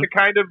 Is that the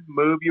kind of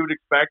move you would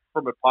expect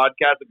from a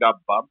podcast that got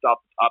bumped off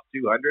the top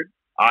 200?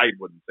 I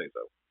wouldn't say so.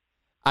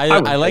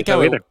 I like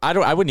how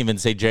I wouldn't even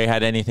say Jay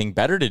had anything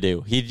better to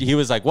do. He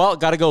was like, well,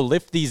 got to go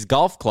lift these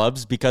golf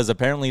clubs because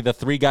apparently the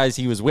 3 guys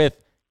he was with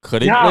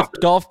couldn't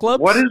lift golf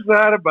clubs. What is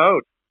that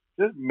about?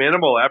 Just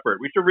minimal effort.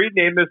 We should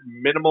rename this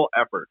Minimal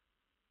Effort.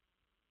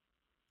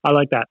 I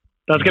like that.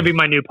 That's going to be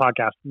my new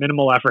podcast,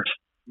 Minimal Effort.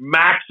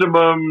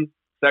 Maximum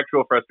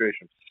sexual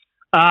frustration.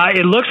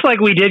 It looks like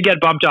we did get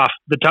bumped off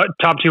the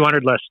top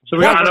 200 list. So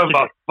we got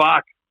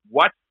fuck.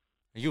 What?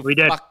 We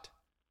did.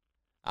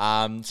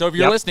 So if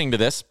you're listening to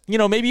this,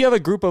 maybe you have a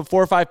group of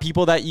 4 or 5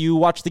 people that you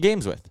watch the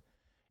games with.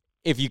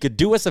 If you could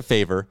do us a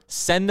favor,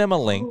 send them a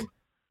link,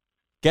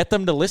 get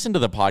them to listen to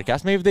the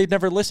podcast. Maybe they've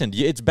never listened.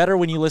 It's better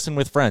when you listen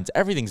with friends.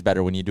 Everything's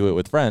better when you do it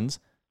with friends.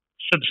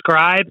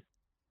 Subscribe,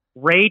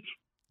 rate,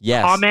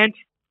 comment,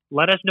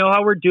 let us know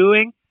how we're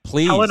doing.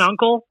 Please. Tell an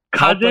uncle,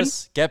 cousin. Help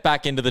us get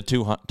back into the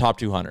top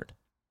 200.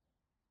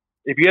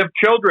 If you have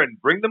children,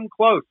 bring them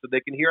close so they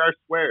can hear our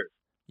swears.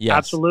 Yes.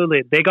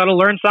 Absolutely. They got to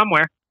learn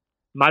somewhere.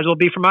 Might as well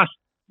be from us.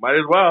 Might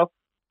as well.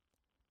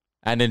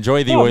 And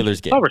enjoy the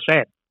Oilers game. That's all we're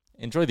saying.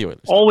 Enjoy the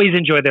Oilers. Always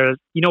enjoy theirs.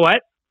 You know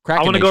what?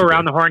 I want to go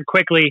around the horn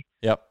quickly.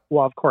 Yep.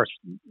 Well, of course.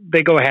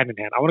 They go hand in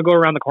hand. I want to go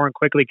around the horn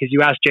quickly because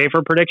you asked Jay for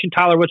a prediction.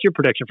 Tyler, what's your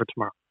prediction for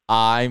tomorrow?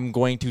 I'm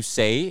going to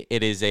say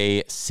it is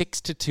a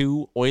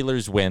 6-2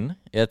 Oilers win.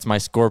 That's my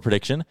score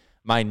prediction.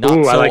 My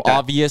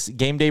obvious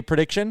game day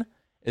prediction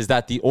is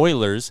that the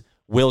Oilers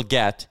will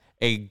get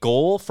a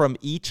goal from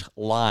each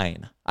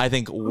line. I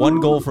think 1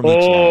 goal from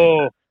each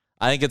line.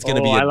 I think it's going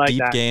to be a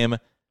deep game.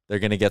 They're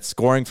going to get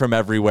scoring from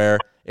everywhere.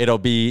 It'll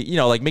be,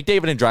 like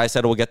McDavid and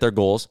Draisaitl will get their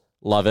goals.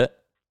 Love it.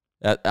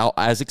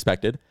 As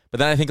expected. But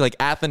then I think like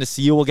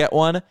Athanasiou will get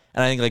one.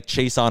 And I think like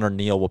Chason or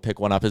Neal will pick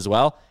one up as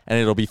well. And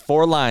it'll be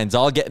 4 lines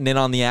all getting in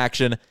on the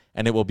action.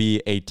 And it will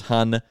be a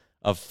ton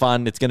of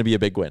fun. It's going to be a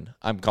big win.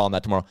 I'm calling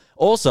that tomorrow.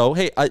 Also,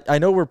 hey, I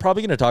know we're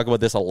probably going to talk about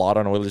this a lot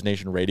on Oilers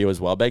Nation Radio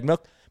as well, Bag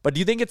Milk. But do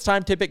you think it's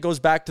time Tippett goes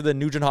back to the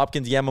Nugent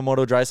Hopkins,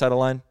 Yamamoto, Draisaitl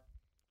line?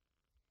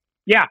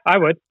 Yeah, I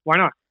would. Why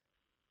not?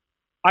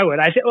 I would.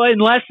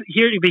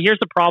 Here's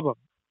the problem.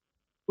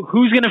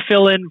 Who's going to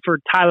fill in for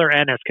Tyler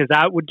Ennis? Because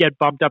that would get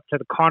bumped up to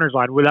the Connors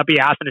line. Would that be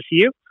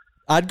Athanasiou?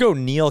 I'd go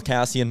Neal,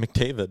 Cassian,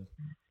 McDavid.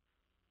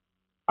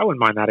 I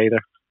wouldn't mind that either.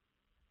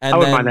 I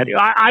wouldn't mind that.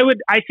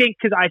 I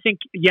think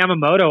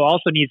Yamamoto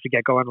also needs to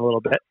get going a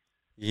little bit.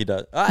 He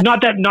does.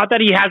 Not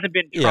that he hasn't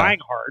been trying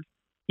hard.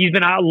 He's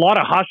been a lot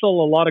of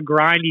hustle, a lot of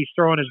grind. He's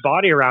throwing his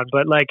body around.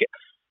 But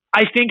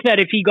I think that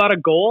if he got a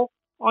goal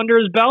under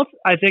his belt,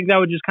 I think that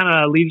would just kind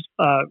of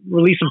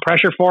release some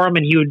pressure for him,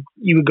 and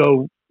he would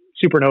go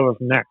supernova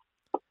from there.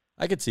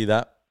 I could see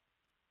that.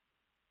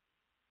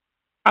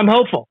 I'm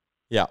hopeful.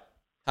 Yeah.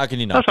 How can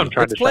you not? That's what I'm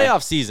trying to say.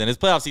 It's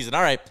playoff season.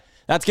 All right.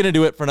 That's going to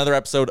do it for another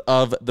episode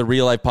of the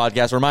Real Life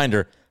Podcast.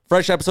 Reminder,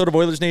 fresh episode of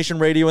Oilers Nation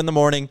Radio in the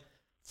morning.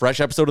 Fresh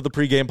episode of the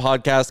pregame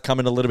podcast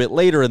coming a little bit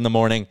later in the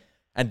morning.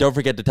 And don't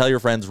forget to tell your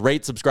friends,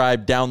 rate,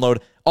 subscribe,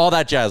 download, all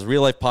that jazz.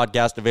 Real Life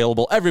Podcast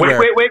available everywhere.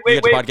 Wait.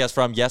 You get the podcast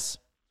from. Yes.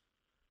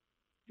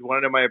 You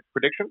want to know my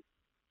prediction?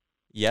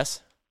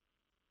 Yes.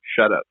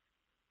 Shut up.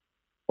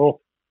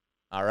 Oh.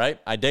 All right.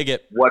 I dig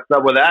it. What's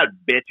up with that,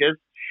 bitches?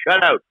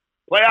 Shut out.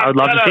 I would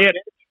love to see it.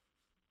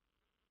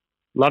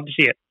 Love to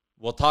see it.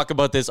 We'll talk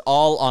about this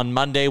all on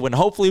Monday when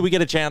hopefully we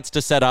get a chance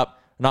to set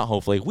up, not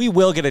hopefully, we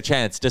will get a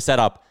chance to set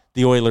up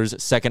the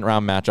Oilers' second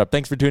round matchup.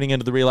 Thanks for tuning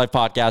into the Real Life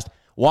Podcast.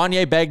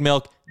 Wanye Bag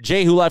Milk,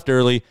 Jay who left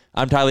early.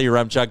 I'm Tyler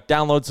Yaremchuk.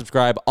 Download,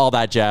 subscribe, all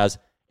that jazz.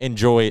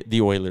 Enjoy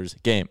the Oilers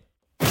game.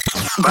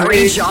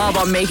 Great job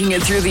on making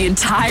it through the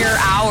entire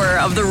hour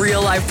of the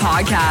Real Life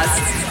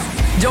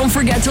Podcast. Don't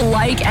forget to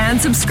like and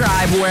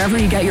subscribe wherever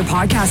you get your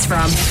podcast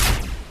from.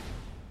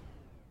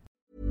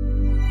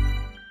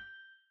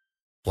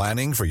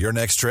 Planning for your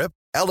next trip?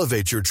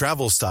 Elevate your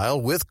travel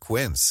style with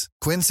Quince.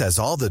 Quince has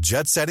all the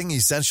jet-setting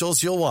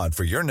essentials you'll want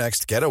for your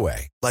next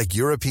getaway, like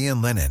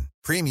European linen,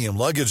 premium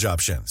luggage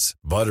options,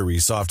 buttery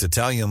soft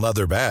Italian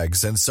leather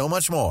bags, and so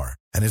much more.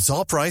 And it's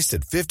all priced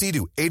at 50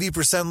 to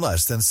 80%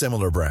 less than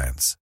similar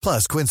brands.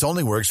 Plus, Quince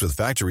only works with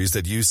factories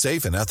that use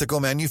safe and ethical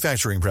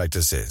manufacturing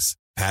practices.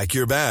 Pack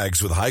your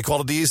bags with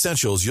high-quality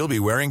essentials you'll be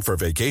wearing for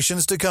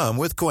vacations to come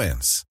with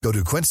Quince. Go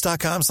to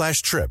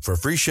quince.com/trip for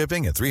free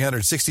shipping and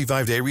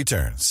 365-day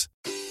returns.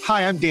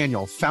 Hi, I'm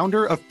Daniel,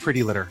 founder of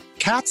Pretty Litter.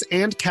 Cats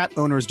and cat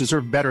owners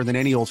deserve better than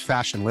any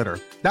old-fashioned litter.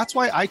 That's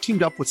why I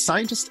teamed up with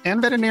scientists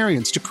and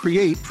veterinarians to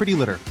create Pretty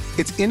Litter.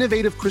 Its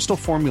innovative crystal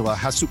formula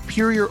has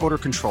superior odor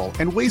control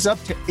and weighs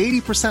up to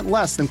 80%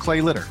 less than clay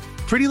litter.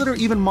 Pretty Litter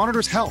even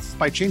monitors health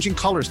by changing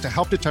colors to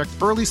help detect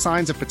early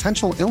signs of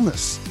potential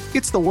illness.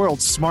 It's the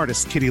world's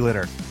smartest kitty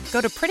litter. Go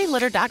to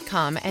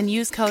prettylitter.com and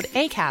use code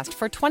ACAST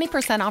for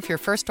 20% off your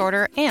first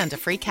order and a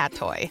free cat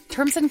toy.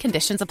 Terms and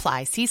conditions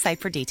apply. See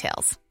site for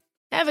details.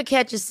 Ever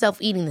catch yourself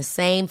eating the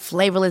same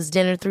flavorless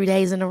dinner 3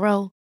 days in a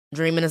row?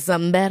 Dreaming of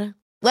something better?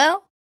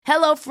 Well,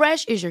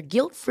 HelloFresh is your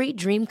guilt-free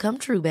dream come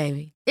true,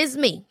 baby. It's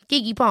me,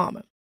 Keke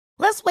Palmer.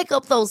 Let's wake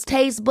up those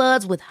taste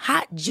buds with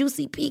hot,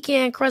 juicy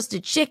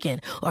pecan-crusted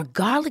chicken or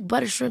garlic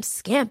butter shrimp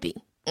scampi.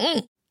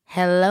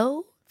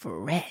 Hello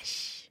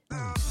Fresh.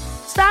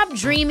 Stop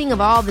dreaming of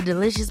all the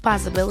delicious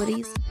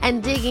possibilities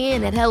and dig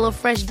in at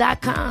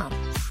HelloFresh.com.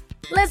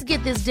 Let's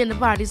get this dinner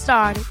party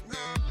started.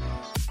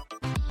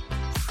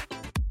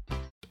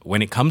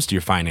 When it comes to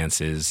your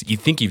finances, you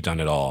think you've done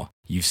it all.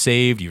 You've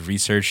saved, you've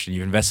researched, and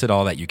you've invested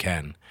all that you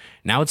can.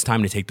 Now it's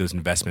time to take those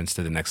investments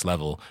to the next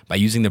level by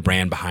using the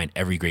brand behind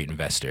every great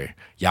investor,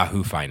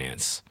 Yahoo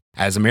Finance.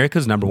 As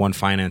America's #1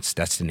 finance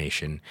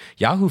destination,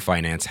 Yahoo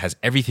Finance has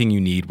everything you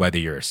need, whether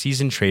you're a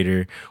seasoned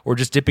trader or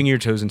just dipping your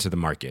toes into the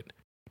market.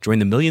 Join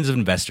the millions of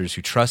investors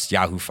who trust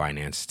Yahoo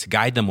Finance to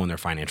guide them on their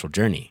financial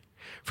journey.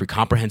 For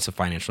comprehensive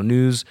financial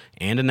news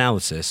and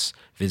analysis,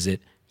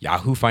 visit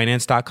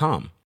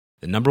yahoofinance.com,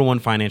 the #1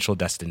 financial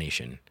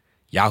destination,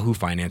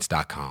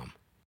 yahoofinance.com.